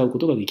に使うこ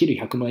とができ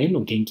る100万円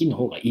の現金の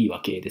方がいい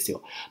わけですよ。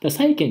だから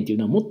債権っていう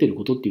のは持ってる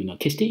ことっていうのは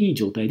決していい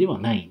状態では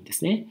ないんで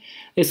すね。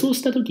そう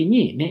した時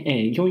に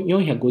ね、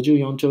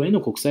454兆円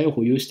の国債を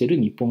保有している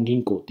日本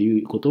銀行って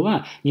いうこと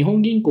は、日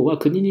本銀行は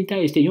国に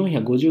対して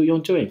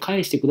454兆円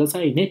返してくだ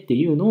さいねって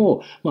いうの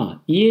を、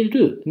言え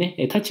る、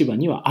立場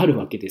にはある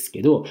わけです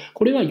けど、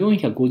これは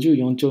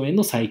454兆円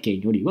の債権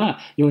よりは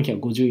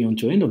454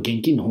兆円の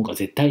現金の方が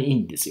絶対いい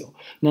んですよ。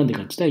なんで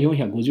かって言っ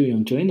たら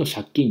454兆円の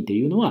借金って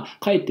いうのは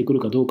返ってく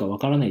るかどうかわ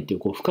からないっていう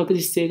不確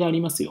実性があ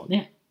りますよ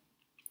ね。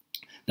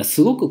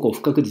すごく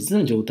不確実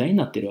な状態に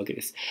なっているわけ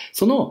です。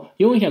その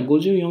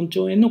454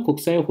兆円の国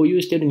債を保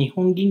有している日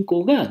本銀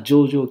行が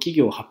上場企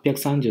業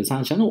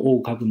833社の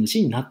大株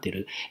主になってい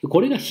る。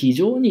これが非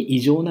常に異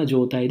常な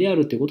状態であ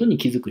るということに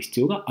気づく必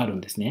要があるん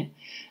ですね。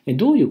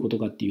どういうこと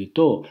かっていう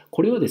と、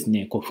これはです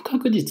ね、不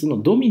確実の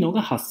ドミノ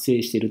が発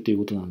生しているという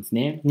ことなんです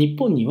ね。日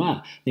本に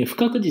は不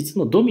確実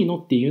のドミノ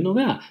っていうの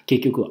が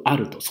結局あ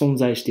ると、存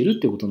在している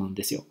ということなん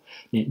ですよ。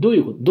どうい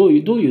う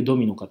ド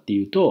ミノかって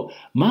いうと、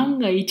万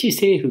が一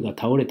政府が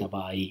倒れた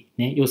場合、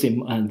要するに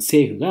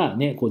政府が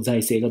財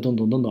政がどん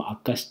どん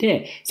悪化し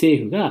て、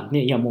政府が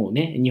いやもう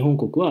日本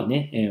国は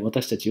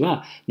私たち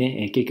は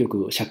結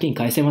局借金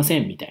返せませ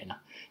んみたい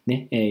な。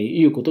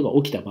いうことが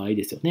起きた場合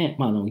ですよね。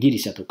ギリ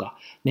シャとか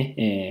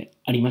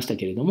ありました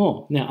けれど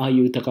も、ああ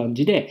いった感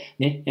じで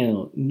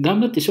頑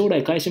張って将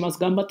来返します、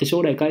頑張って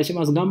将来返し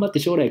ます、頑張って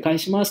将来返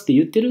しますって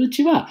言ってるう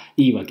ちは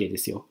いいわけで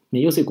すよ。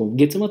要するに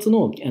月末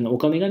のお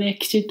金が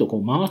きちっと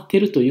回って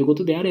るというこ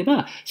とであれ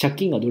ば、借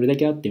金がどれだ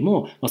けあって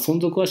も存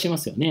続はしま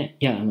すよね。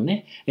いや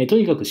と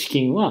にかく資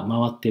金は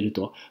回ってる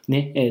と、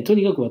と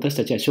にかく私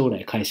たちは将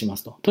来返しま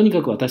すと、とに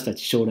かく私た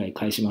ち将来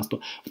返しますと、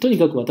とに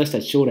かく私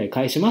たち将来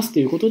返しますと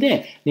いうこと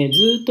で、ず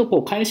っ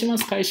と返しま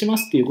す返しま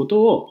すっていうこ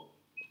とを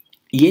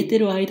言えて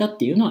る間っ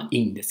ていうのは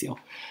いいんですよ。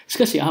し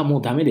かし、も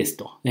うダメです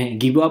と、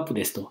ギブアップ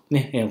ですと、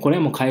これ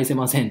はもう返せ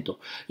ませんと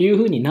いう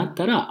ふうになっ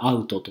たらア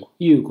ウトと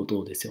いうこ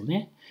とですよ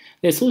ね。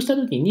でそうした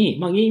ときに、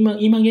今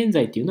現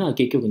在っていうのは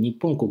結局日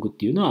本国っ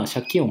ていうのは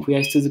借金を増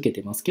やし続け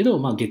てますけど、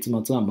月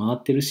末は回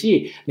ってる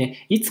し、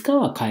いつか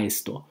は返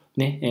すと。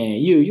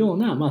いうよう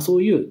な、そ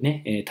ういう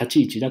立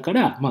ち位置だか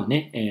ら、回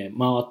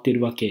って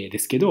るわけで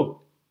すけど、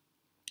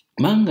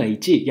万が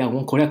一、いや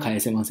もうこれは返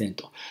せません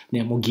と。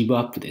もうギブ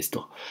アップです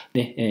と。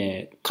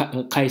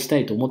返した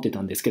いと思って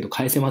たんですけど、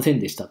返せません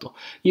でしたと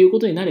いうこ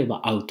とになれ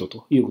ばアウト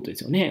ということで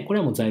すよね。これ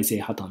はもう財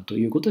政破綻と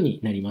いうことに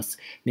なります。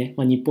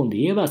日本で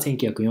言えば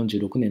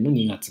1946年の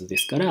2月で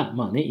すから、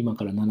今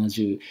から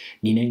72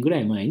年ぐら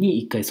い前に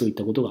一回そういっ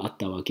たことがあっ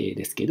たわけ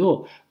ですけ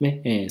ど、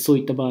そう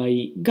いった場合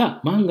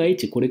が万が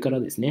一これか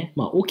らですね、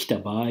起きた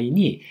場合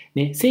に、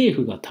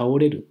政府が倒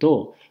れる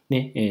と、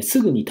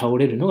すぐに倒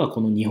れるのがこ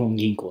の日本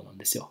銀行なん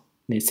ですよ。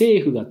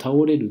政府が倒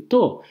れる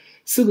と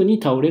すぐ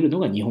に倒れるの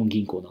が日本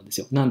銀行なんで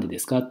すよ。なんでで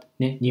すか、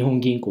日本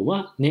銀行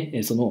は、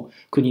その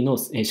国の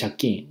借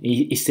金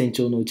1000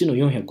兆のうちの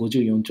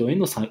454兆円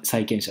の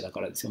債権者だ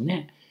からですよ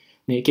ね。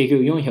ね、結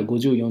局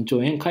454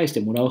兆円返して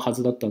もらうは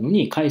ずだったの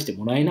に返して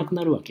もらえなく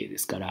なるわけで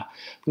すから、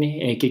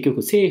ね、結局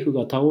政府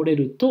が倒れ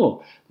る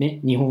と、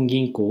ね、日本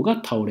銀行が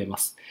倒れま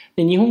す。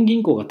で、日本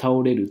銀行が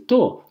倒れる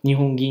と、日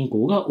本銀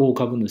行が大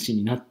株主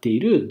になってい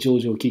る上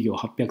場企業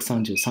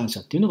833社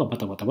っていうのがバ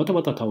タバタバタ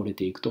バタ倒れ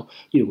ていくと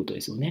いうこと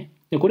ですよね。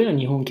で、これは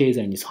日本経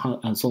済に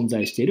存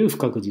在している不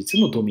確実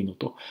のドミノ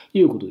と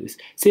いうことです。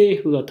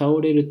政府が倒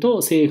れると、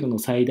政府の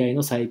最大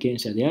の債権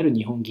者である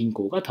日本銀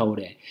行が倒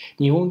れ、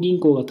日本銀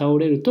行が倒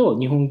れると、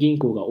日本銀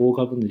行が大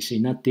株主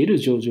になっている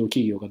上場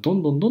企業がど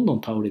んど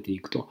ん倒れてい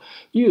くと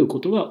いう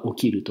ことが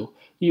起きると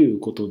いう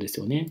ことです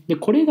よね。で、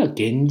これが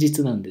現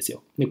実なんです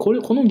よ。で、こ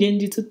の現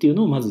実っていう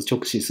のをまず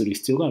直視する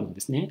必要があるんで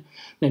すね。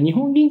で、日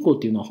本銀行っ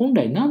ていうのは本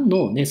来何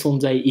の、ね、存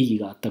在意義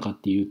があったかっ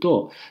ていう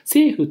と、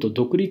政府と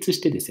独立し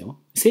てですよ。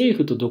政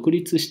府と独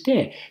立し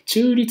て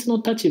中立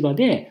の立場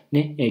で、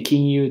ね、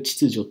金融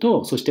秩序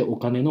とそしてお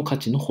金の価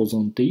値の保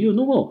存という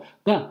の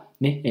が、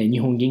ね、日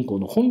本銀行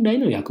の本来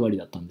の役割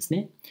だったんです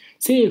ね。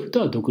政府と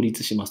は独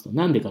立しますと。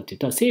なんでかって言っ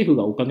たら、政府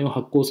がお金を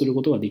発行する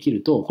ことができ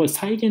ると、これ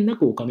際限な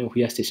くお金を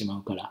増やしてしま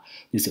うから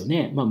ですよ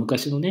ね。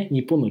昔のね、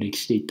日本の歴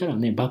史で言ったら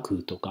ね、幕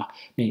府とか、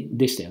ね、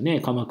でしたよ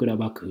ね。鎌倉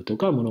幕府と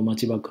か室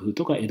町幕府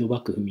とか江戸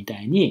幕府み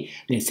たいに、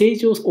ね、政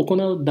治を行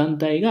う団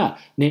体が、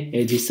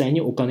ね、実際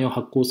にお金を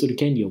発行する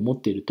権利を持っ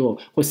ていると、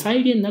これ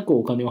際限なく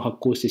お金を発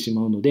行してし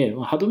まうので、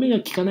歯止めが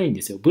効かないん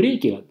ですよ。ブレー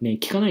キがね、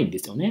効かないんで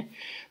すよね。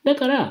だ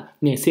から、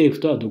ね、政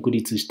府とは独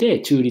立し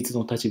て中立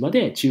の立場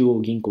で中央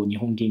銀行、日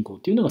本銀行っ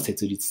ていうのが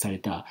設立され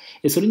た。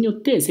それによっ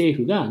て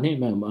政府が、ね、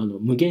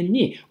無限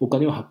にお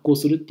金を発行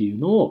するっていう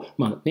のを、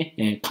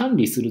管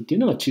理するってい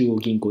うのが中央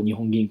銀行、日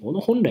本銀行の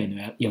本来の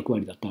役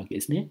割だったわけ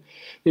ですね。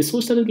で、そ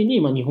うした時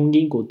に、日本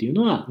銀行っていう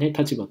のは、ね、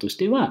立場とし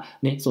ては、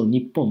ね、その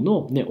日本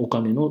の、ね、お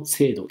金の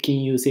制度、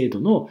金融制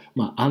度の、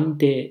安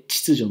定、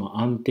秩序の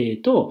安定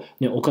と、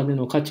ね、お金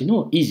の価値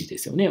の維持で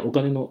すよね。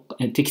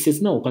適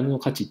切なお金の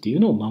価値っていう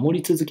のを守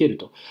り続ける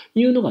と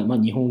いうのが、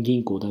日本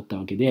銀行だった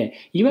わけで、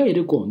いわゆ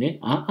るこうね、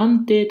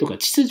安定とか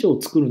秩序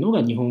を作るの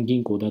が日本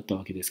銀行だった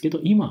わけですけど、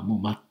今は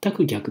もう全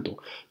く逆と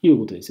いう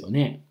ことですよ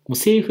ね。もう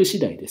政府次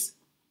第です。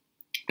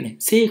ね、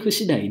政府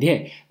次第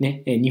で、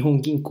ね、日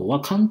本銀行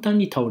は簡単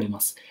に倒れま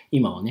す。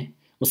今はね。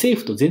政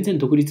府と全然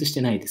独立し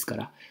てないですか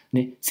ら、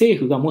ね、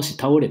政府がもし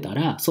倒れた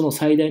ら、その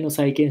最大の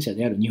債権者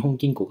である日本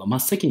銀行が真っ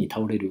先に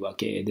倒れるわ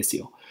けです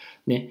よ。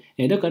ね、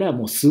だから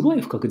もうすご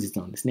い不確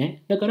実なんです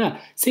ね。だから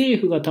政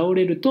府が倒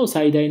れると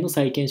最大の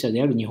債権者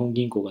である日本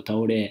銀行が倒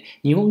れ、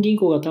日本銀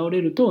行が倒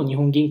れると日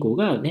本銀行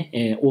が、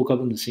ね、大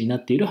株主にな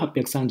っている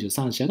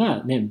833社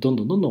が、ね、どん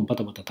どんバ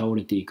タバタ倒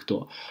れていく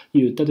と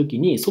いった時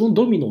に、その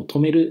ドミノを止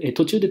める、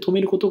途中で止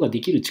めることが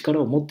できる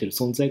力を持っている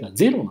存在が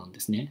ゼロなん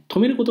ですね。止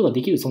めることが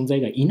できる存在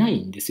がいな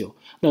いんですよ。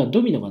だから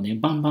ドミノがね、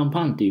バンバン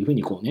バンっていうふう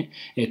にこうね、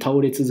倒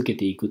れ続け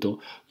ていくと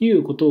い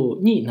うこと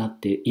になっ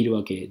ている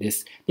わけで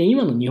す。で、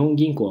今の日本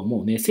銀行は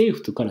もうね、政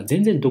府から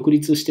全然独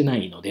立してな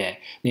いので、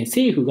ね、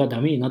政府が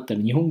ダメになった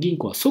ら日本銀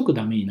行は即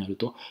ダメになる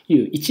とい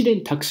う一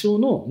連卓上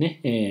の、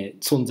ね、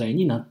存在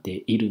になっ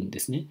ているんで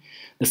すね。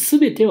す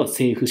べては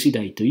政府次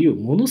第という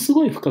ものす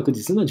ごい不確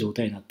実な状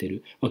態になってい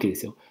るわけで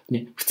すよ。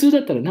ね、普通だ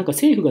ったらなんか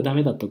政府がダ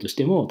メだったとし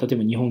ても、例え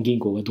ば日本銀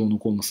行がどうの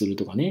こうのする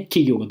とかね、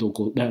企業がどう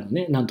こうだよ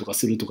ね、なんとか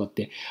するとかっ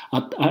て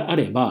あ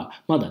れば、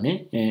まだ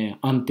ね、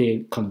安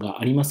定感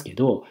がありますけ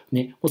ど、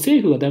ね、もう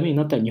政府がダメに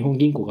なったら日本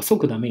銀行が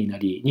即ダメにな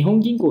り、日本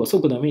銀行が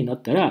即ダメにな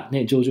ったら、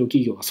ね、上場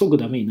企業が即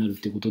ダメになるっ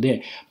ていうこと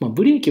で、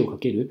ブレーキをか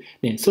ける、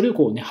ね、それを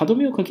こうね、歯止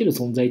めをかける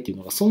存在っていう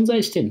のが存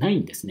在してない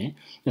んですね。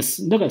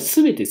だから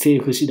全て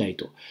政府次第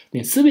と、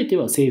ね、全て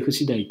は政府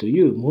次第とい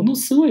うもの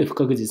すごい不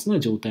確実な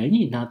状態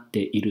になっ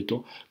ている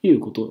という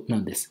ことな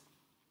んです。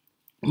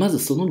まず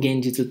その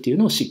現実っていう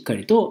のをしっか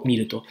りと見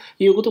ると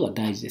いうことが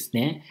大事です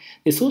ね。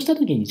で、そうした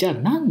時にじゃあ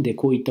なんで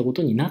こういったこ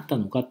とになった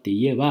のかって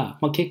言えば、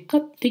結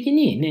果的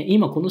にね、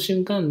今この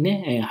瞬間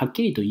ね、はっ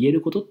きりと言える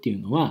ことっていう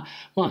のは、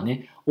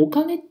お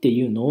金って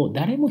いうのを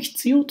誰も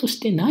必要とし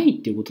てないっ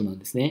ていうことなん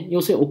ですね。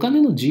要するにお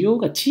金の需要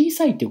が小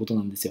さいっていうこと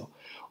なんですよ。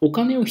お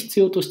金を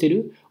必要としてい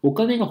る、お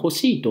金が欲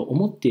しいと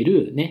思ってい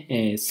る、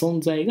ね存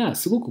在が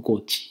すごくこう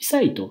小さ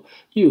いと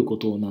いうこ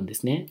となんで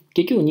すね。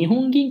結局日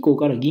本銀行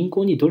から銀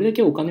行にどれだ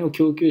けお金を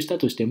供給した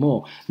として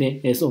も、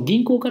ね、その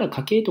銀行から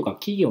家計とか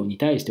企業に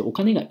対してお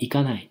金がい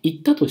かない。い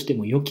ったとして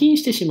も預金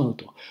してしまう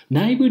と。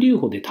内部留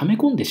保で溜め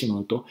込んでしま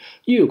うと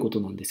いうこと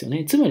なんですよ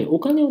ね。つまりお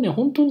金をね、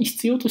本当に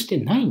必要として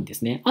ないんで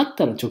すね。あっ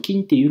たら貯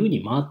金っていうふう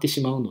に回って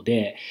しまうの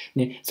で、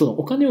ね、その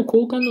お金を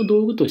交換の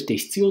道具として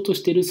必要と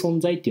している存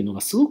在っていうの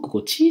がすごくこ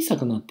う小さ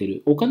くなってい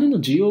る。お金の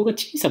需要が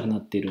小さくな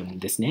っているん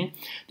ですね。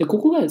で、こ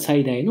こが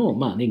最大の、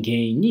原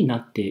因にな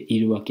ってい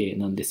るわけ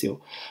なんですよ。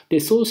で、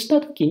そうし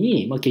た時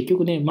に、結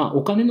局ね、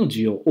お金の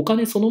需要、お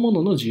金そのも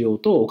のの需要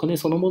とお金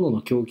そのもの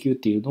の供給っ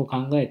ていうのを考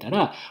えた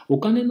ら、お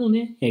金の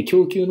ね、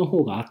供給の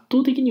方が圧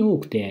倒的に多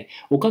くて、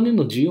お金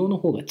の需要の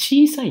方が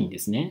小さいんで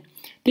すね。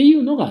ってい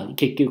うのが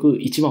結局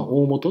一番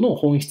大元の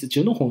本質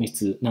中の本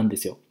質なんで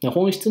すよ。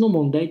本質の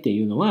問題って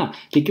いうのは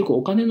結局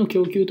お金の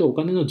供給とお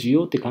金の需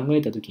要って考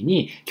えたとき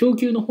に供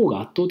給の方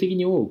が圧倒的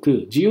に多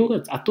く需要が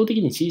圧倒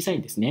的に小さい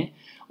んですね。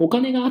お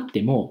金があっ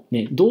ても、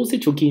ね、どうせ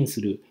貯金す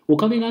る。お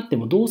金があって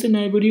もどうせ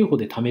内部留保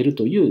で貯める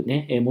という、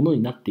ね、もの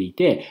になってい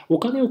て、お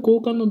金を交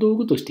換の道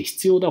具として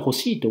必要だ、欲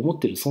しいと思っ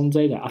ている存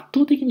在が圧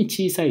倒的に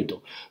小さい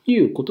とい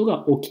うこと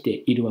が起き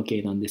ているわ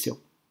けなんですよ。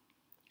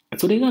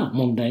それが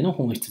問題の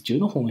本質中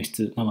の本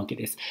質なわけ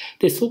です。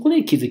で、そこ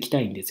で気づきた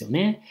いんですよ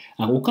ね。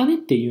お金っ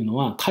ていうの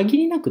は限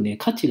りなくね、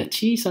価値が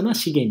小さな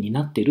資源に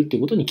なっているってい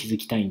うことに気づ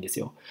きたいんです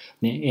よ。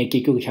ね、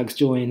結局100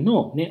兆円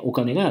の、ね、お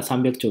金が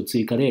300兆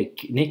追加で、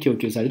ね、供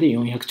給されて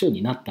400兆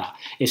になった。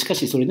しか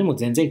しそれでも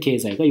全然経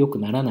済が良く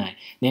ならない。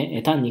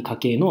ね、単に家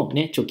計の、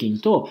ね、貯金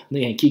と、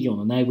ね、企業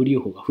の内部留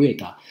保が増え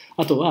た。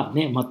あとは、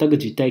ね、全く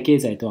実体経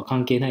済とは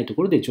関係ないと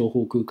ころで情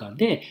報空間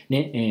で、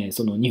ね、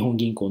その日本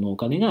銀行のお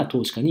金が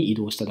投資家に移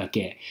動しただ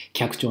け、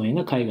100兆円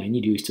が海外に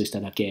流出し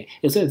ただけ、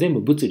それは全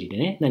部物理で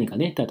ね、何か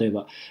ね、例え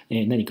ば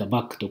何か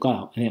バッグと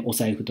か、お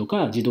財布と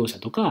か自動車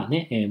とか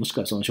ね、もし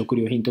くはその食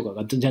料品とか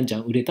がじゃんじゃ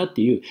ん売れたっ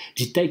ていう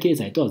実体経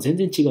済とは全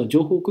然違う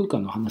情報空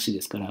間の話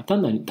ですから、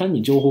単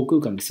に情報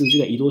空間で数字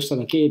が移動した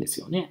だけで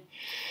すよね。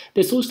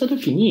で、そうしたと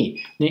きに、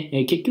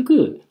ね、結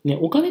局、ね、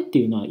お金って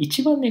いうのは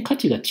一番ね、価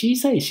値が小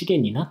さい資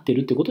源になって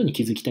るってことに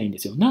気づきたいんで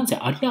すよ。なぜ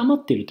有り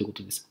余ってるってこ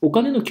とです。お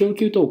金の供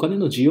給とお金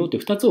の需要って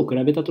2つを比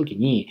べたとき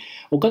に、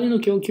お金の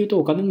供給と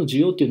お金の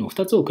需要っていうのを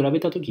2つを比べ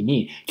たとき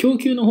に、供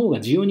給の方が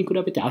需要に比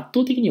べて圧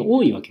倒的に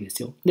多いわけで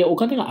すよ。で、お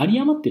金が有り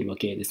余ってるわ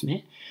けです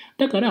ね。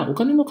だから、お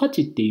金の価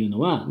値っていうの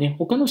は、ね、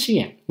他の資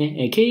源、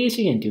ね、経営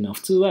資源っていうのは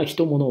普通は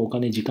人、物、お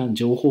金、時間、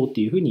情報って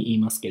いうふうに言い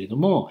ますけれど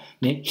も、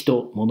ね、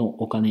人、物、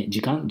お金、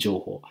時間、情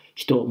報。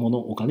人、物、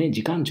お金、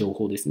時間、情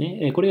報です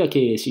ね。これが経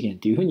営資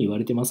源というふうに言わ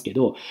れてますけ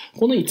ど、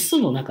この5つ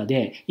の中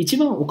で一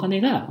番お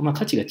金が、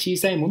価値が小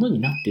さいものに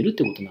なってるっ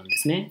てことなんで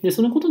すね。で、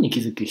そのことに気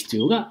づく必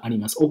要があり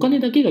ます。お金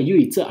だけが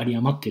唯一有り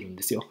余ってるん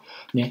ですよ。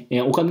ね、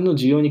お金の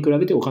需要に比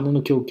べてお金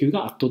の供給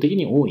が圧倒的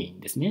に多いん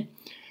ですね。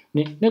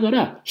ね、だか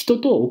ら人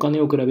とお金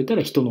を比べた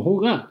ら人の方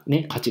が、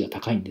ね、価値が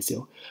高いんです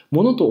よ。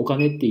物とお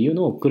金っていう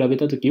のを比べ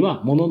たとき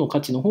は物の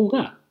価値の方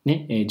が、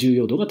ね、重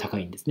要度が高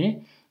いんです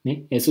ね。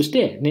ね、そし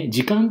て、ね、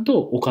時間と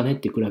お金っ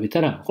て比べ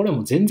たらこれは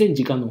もう全然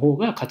時間の方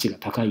が価値が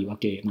高いわ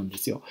けなんで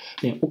すよ。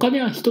ね、お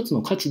金は一つ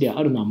の価値で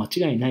あるのは間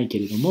違いないけ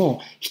れども、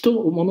人、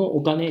物、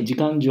お金、時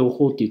間、情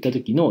報っていった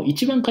時の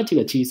一番価値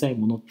が小さい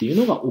ものっていう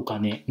のがお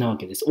金なわ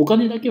けです。お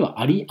金だけは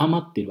有り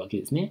余ってるわけ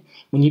ですね。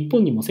もう日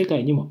本にも世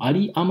界にも有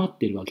り余っ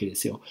てるわけで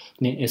すよ。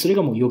ね、それ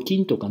がもう預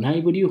金とか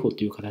内部留保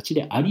という形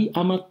で有り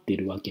余って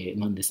るわけ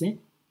なんですね。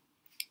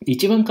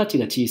一番価値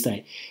が小さ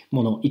い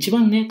もの、一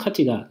番ね、価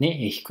値が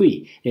ね、低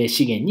い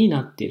資源に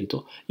なっている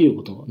という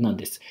ことなん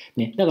です。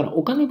ね、だから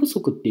お金不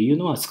足っていう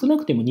のは少な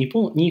くても日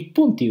本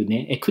っていう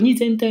ね、国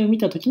全体を見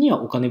たときに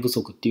はお金不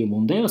足っていう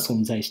問題は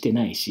存在して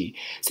ないし、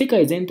世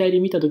界全体で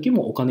見たとき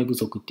もお金不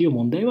足っていう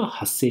問題は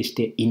発生し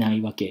ていな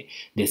いわけ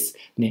です。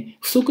ね、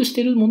不足し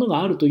ているもの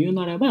があるという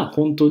ならば、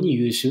本当に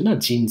優秀な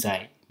人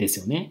材です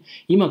よね。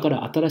今か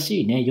ら新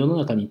しい、ね、世の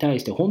中に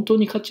対して本当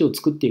に価値を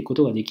作っていくこ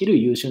とができる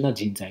優秀な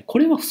人材、こ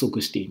れは不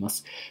足していま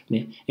す。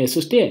ね、そ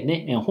して、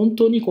ね、本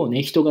当にこう、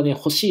ね、人が、ね、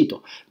欲しい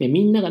と、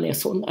みんなが、ね、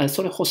それ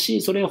欲し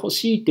い、それ欲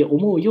しいって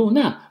思うよう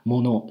な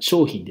もの、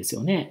商品です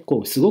よね。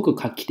こうすごく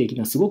画期的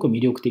な、すごく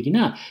魅力的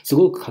な、す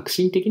ごく革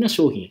新的な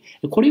商品、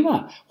これ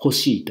は欲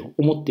しいと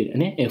思ってる、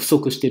ね、不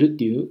足してるっ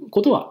ていう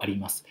ことはあり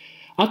ます。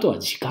あとは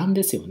時間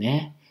ですよ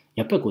ね。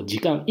やっぱりこう時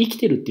間、生き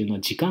てるっていうのは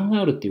時間が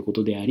あるっていうこ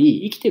とであ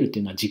り、生きてるって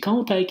いうのは時間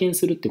を体験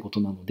するってこ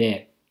となの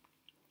で、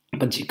やっ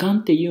ぱ時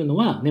間っていうの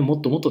は、ね、も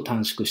っともっと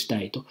短縮した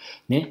いと。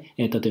ね、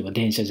例えば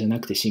電車じゃな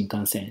くて新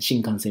幹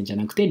線じゃ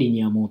なくてリ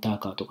ニアモーター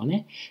カーとか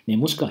ね、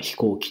もしくは飛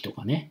行機と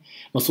かね、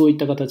そういっ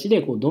た形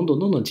でこうどんど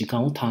ん時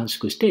間を短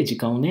縮して、時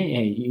間を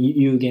ね、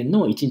有限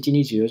の1日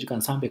24時間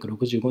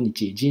365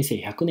日、人生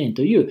100年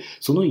という、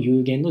その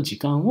有限の時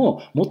間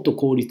をもっと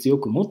効率よ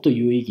く、もっと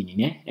有意義に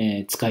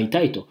ね、使い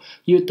たいと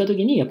言った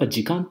時に、やっぱり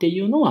時間ってい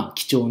うのは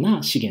貴重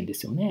な資源で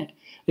すよね。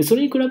でそ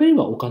れに比べれ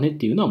ばお金っ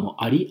ていうのはも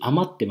う有り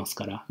余ってます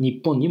から、日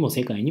本にも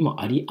世界にも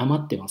有り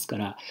余ってますか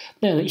ら、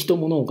だから人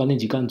物お金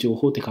時間情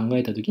報って考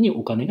えた時に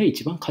お金が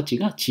一番価値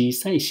が小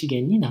さい資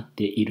源になっ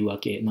ているわ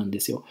けなんで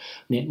すよ。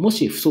ね、も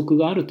し不足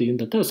があるというん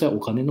だったらそれは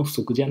お金の不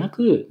足じゃな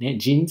く、ね、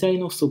人材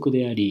の不足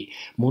であり、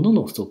物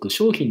の不足、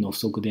商品の不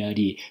足であ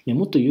り、ね、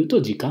もっと言う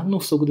と時間の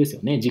不足です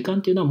よね。時間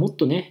っていうのはもっ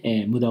と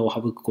ね、無駄を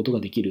省くことが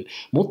できる。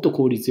もっと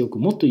効率よく、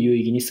もっと有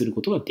意義にする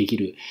ことができ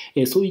る。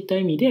そういった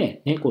意味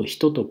で、ね、こう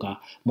人と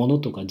か物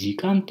とか時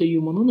間とい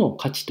うものの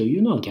価値とい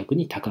うのは逆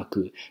に高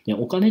く、ね、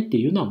お金って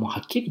いうのはもう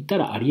はっきり言った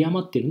ら有り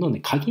余っているので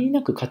限り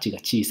なく価値が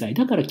小さい。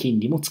だから金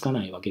利もつか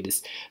ないわけで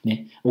す。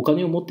ね、お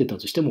金を持ってた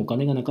としてもお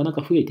金がなかな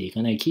か増えてい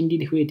かない、金利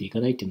で増えていか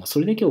ないっていうのはそ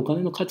れだけお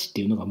金の価値っ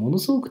ていうのがもの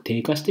すごく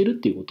低下しているっ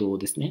ていうこと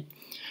ですね。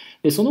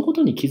で、そのこ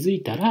とに気づ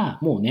いたら、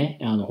もうね、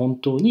本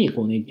当に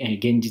こうね、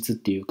現実っ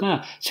ていう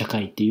か、社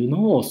会っていう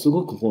のをす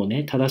ごくこう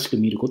ね、正しく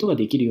見ることが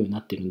できるようにな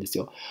ってるんです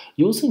よ。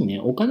要するにね、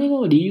お金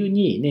を理由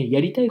にね、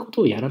やりたいこ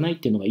とをやらないっ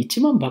ていうのが一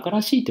番バカ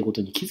らしいってこ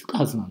とに気づく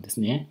はずなんです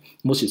ね。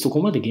もしそ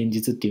こまで現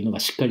実っていうのが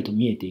しっかりと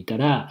見えていた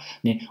ら、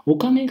ね、お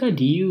金が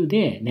理由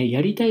で、ね、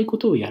やりたいこ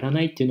とをやら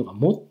ないっていうのが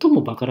最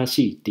もバカら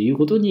しいっていう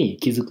ことに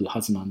気づく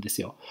はずなんで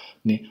すよ。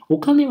ね、お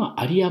金は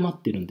有り余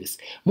ってるんです。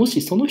も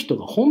しその人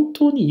が本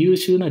当に優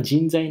秀な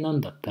人材な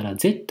んだったら、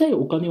絶対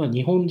お金は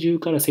日本中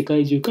から世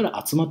界中か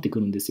ら集まってく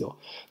るんですよ。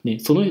ね、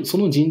そ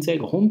の人材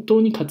が本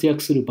当に活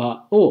躍する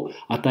場を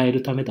与え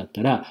るためだっ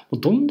たら、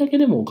どんだけ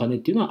でもお金っ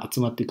ていうのは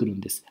集まってくる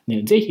んです。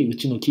ね、ぜひう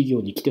ちの企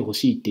業に来てほ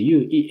しいって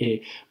い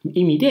う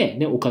意味で、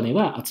ね、お金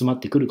は集まっ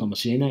てくるかも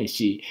しれない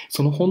し、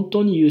その本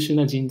当に優秀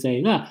な人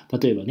材が、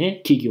例えば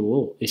ね、起業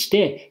をし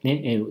て、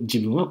ね、自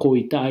分はこう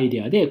いったアイ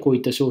デアで、こうい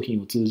った商品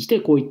を通じて、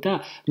こういっ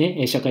た、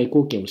ね、社会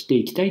貢献をして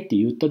いきたいって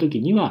言った時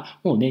には、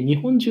もうね、日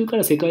本中か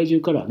ら世界中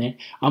からね、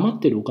余っ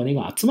てるお金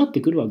が集まって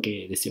くるわ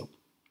けですよ。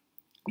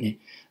ね、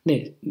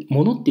で、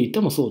物って言って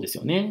もそうです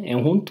よね。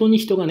本当に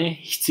人がね、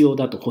必要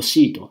だと欲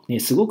しいと、ね、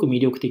すごく魅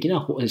力的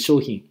な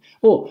商品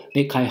を、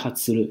ね、開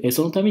発する。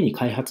そのために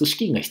開発資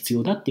金が必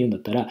要だっていうんだ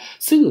ったら、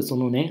すぐそ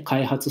のね、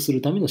開発す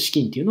るための資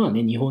金っていうのは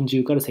ね、日本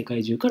中から世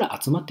界中から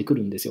集まってく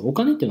るんですよ。お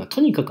金っていうのは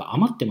とにかく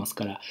余ってます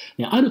から、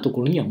ね、あると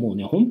ころにはもう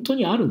ね、本当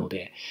にあるの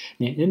で、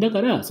ね、だ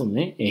から、その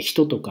ね、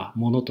人とか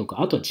物と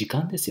か、あとは時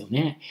間ですよ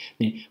ね。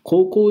ね、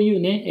こういう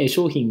ね、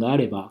商品があ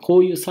れば、こ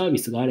ういうサービ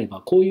スがあれ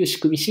ば、こういう仕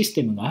組みシス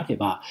テムがあれ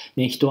ば、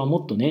ね、人はも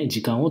っとね、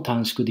時間を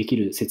短縮でき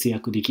る、節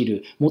約でき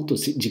る、もっと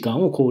時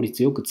間を効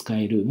率よく使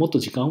える、もっと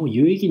時間を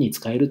有意義に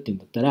使えるっていうん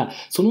だったら、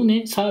その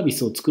ね、サービ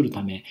スを作る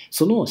ため、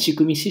その仕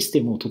組みシス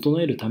テムを整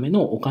えるため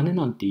のお金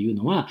なんていう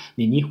のは、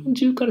ね、日本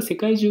中から世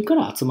界中か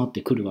ら集まっ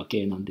てくるわ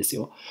けなんです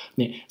よ。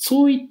ね、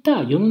そういっ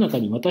た世の中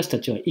に私た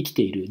ちは生き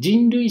ている、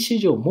人類史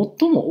上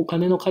最もお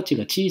金の価値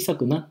が小さ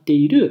くなって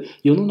いる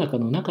世の中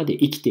の中で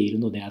生きている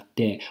のであっ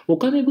て、お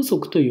金不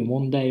足という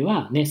問題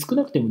はね、少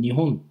なくても日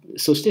本、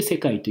そして世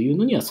界という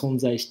のには存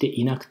在して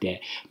いなく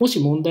て、も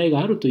し問題が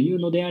あるという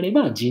のであれ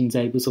ば、人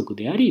材不足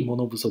であり、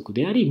物不足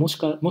であり、もし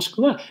く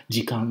は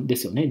時間で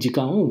すよね。時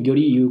間をよ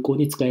り有効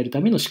に使えるた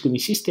めの仕組み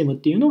システムっ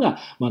ていうのが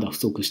まだ不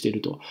足してい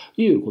ると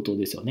いうこと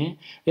ですよね。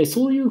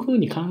そういうふう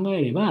に考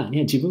えれば、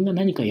ね、自分が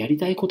何かやり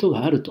たいこと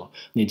があると、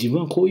ね、自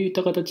分はこういっ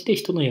た形で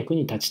人の役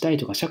に立ちたい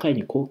とか、社会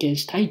に貢献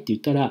したいって言っ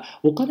たら、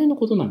お金の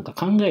ことなんか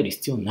考える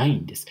必要ない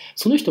んです。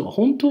その人が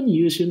本当に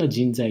優秀な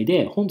人材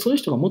で、その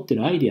人が持って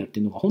るアイデアっ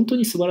ていうのが本当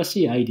に素晴ら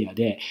しいアイデア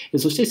で、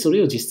そしてそ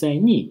れを実際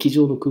に机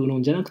上の空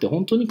論じゃなくて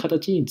本当に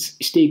形に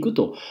していく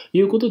とい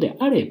うことで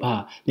あれ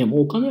ば、ね、も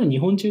うお金は日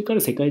本中か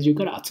ら世界中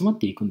から集まっ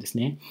ていくんです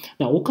ね。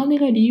だからお金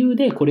が理由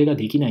でこれが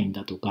できないん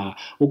だとか、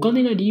お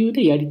金が理由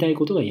でやりたい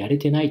ことがやれ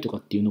てないとか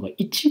っていうのが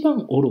一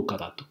番愚か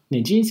だと。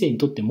ね、人生に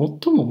とって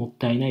最ももっ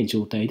たいない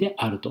状態で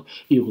あると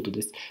いうこと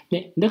です。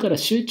ね、だから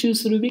集中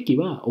するべき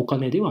はお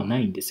金ではな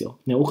いんですよ。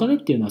ね、お金っ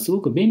ていうのはす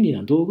ごく便利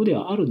な道具で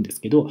はあるんで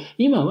すけど、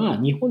今は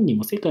日本に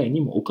も世界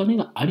にもお金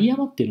が有り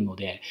余っているの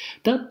で、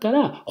だった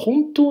ら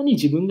本当に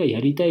自分がや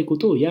りたいこ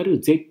とをやる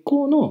絶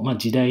好の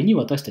時代に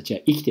私たちは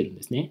生きてるん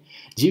ですね。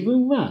自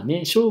分は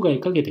ね、生涯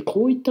かけて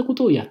こういったこ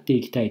とをやって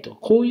いきたいと。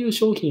こういう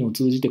商品を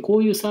通じて、こ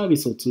ういうサービ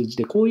スを通じ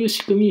て、こういう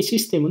仕組み、シ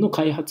ステムの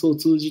開発を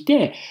通じ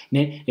て、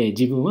ね、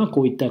自分は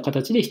こういった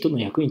形で人の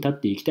役に立っ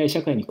ていきたい、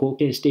社会に貢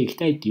献していき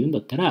たいっていうんだ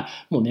ったら、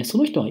もうね、そ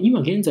の人は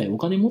今現在お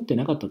金持って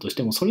なかったとし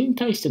ても、それに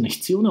対しての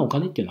必要なお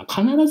金っていうのは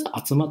必ず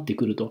集まって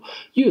くると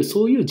いう、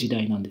そういう時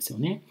代なんですよ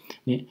ね。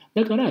ね、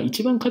だから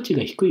一番価値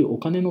が低いお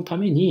金のた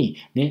めに、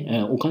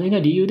ね、お金が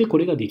理由でこ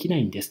れができな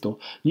いんですと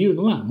いう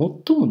のは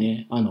最も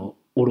ね、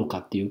愚か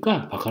っていう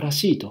か馬鹿ら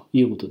しいと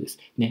いうことです。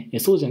ね、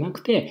そうじゃなく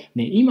て、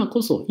ね、今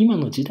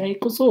の時代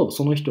こそ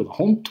その人が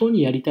本当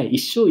にやりたい、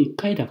一生一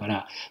回だか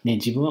ら、ね、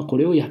自分はこ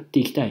れをやっ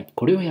ていきたい、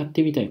これをやっ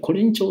てみたい、こ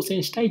れに挑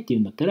戦したいっていう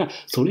んだったら、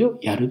それを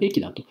やるべ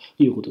きだと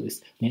いうことで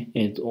す。ね、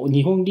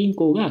日本銀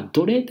行が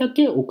どれだ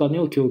けお金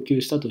を供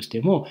給したとして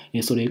も、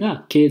それ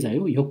が経済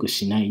を良く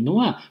しないの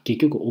は、結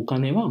局お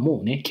金はも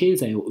うね、経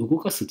済を動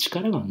かす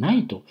力がな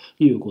いと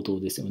いうこ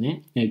とですよ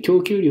ね。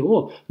供給量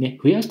を、ね、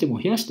増やして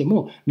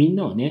もみん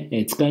なは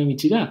ね、使い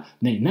道が、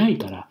ね、ない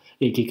から、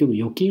結局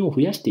預金を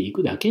増やしてい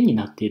くだけに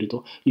なっている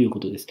というこ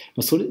とです。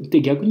それ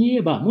で逆に言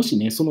えば、もし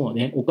ね、その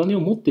ね、お金を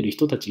持っている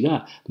人たち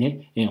が、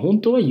ね、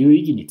本当は有意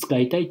義に使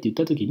いたいって言っ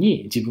た時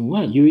に、自分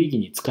は有意義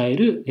に使え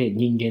る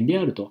人間で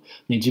あると。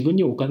ね、自分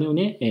にお金を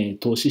ね、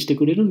投資して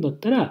くれるんだっ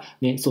たら、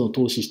ね、その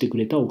投資してく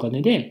れたお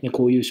金で、ね、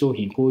こういう商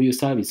品、こういう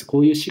サービス、こ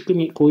ういう仕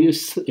組み、こういう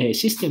シ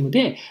ステム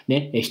で、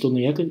ね、人の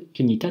役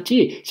に立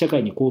ち、社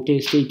会に貢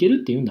献していけ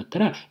るっていうんだった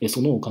ら、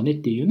そのお金っ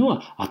ていうの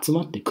は集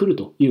まってくる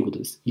ということ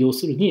です。要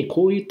するに、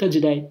こういった時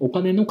代、お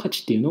金の価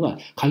値っていうのが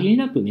限り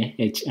なくね、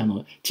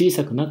小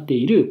さくなって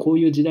いるこう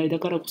いう時代だ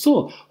からこ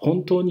そ、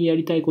本当にや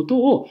りたいこと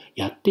を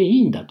やってい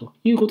いんだと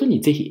いうこと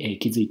にぜひ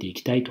気づいてい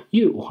きたいと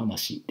いうお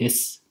話で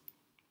す。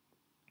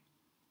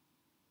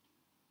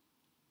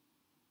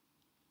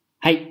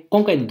はい。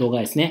今回の動画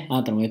はですね、あ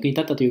なたのお役に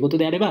立ったということ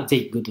であれば、ぜ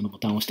ひグッドのボ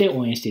タンを押して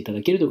応援していた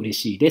だけると嬉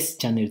しいです。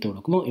チャンネル登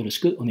録もよろし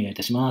くお願いい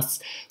たしま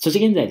す。そし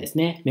て現在です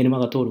ね、メルマ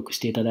ガ登録し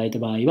ていただいた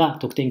場合は、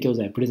特典教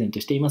材をプレゼン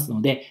トしています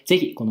ので、ぜ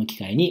ひこの機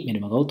会にメ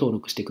ルマガを登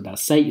録してくだ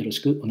さい。よろ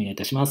しくお願いい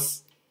たしま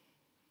す。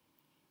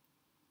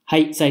は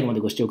い。最後まで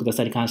ご視聴くだ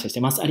さり感謝し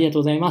てます。ありがと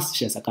うございます。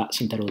白坂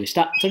慎太郎でし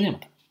た。それではま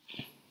た。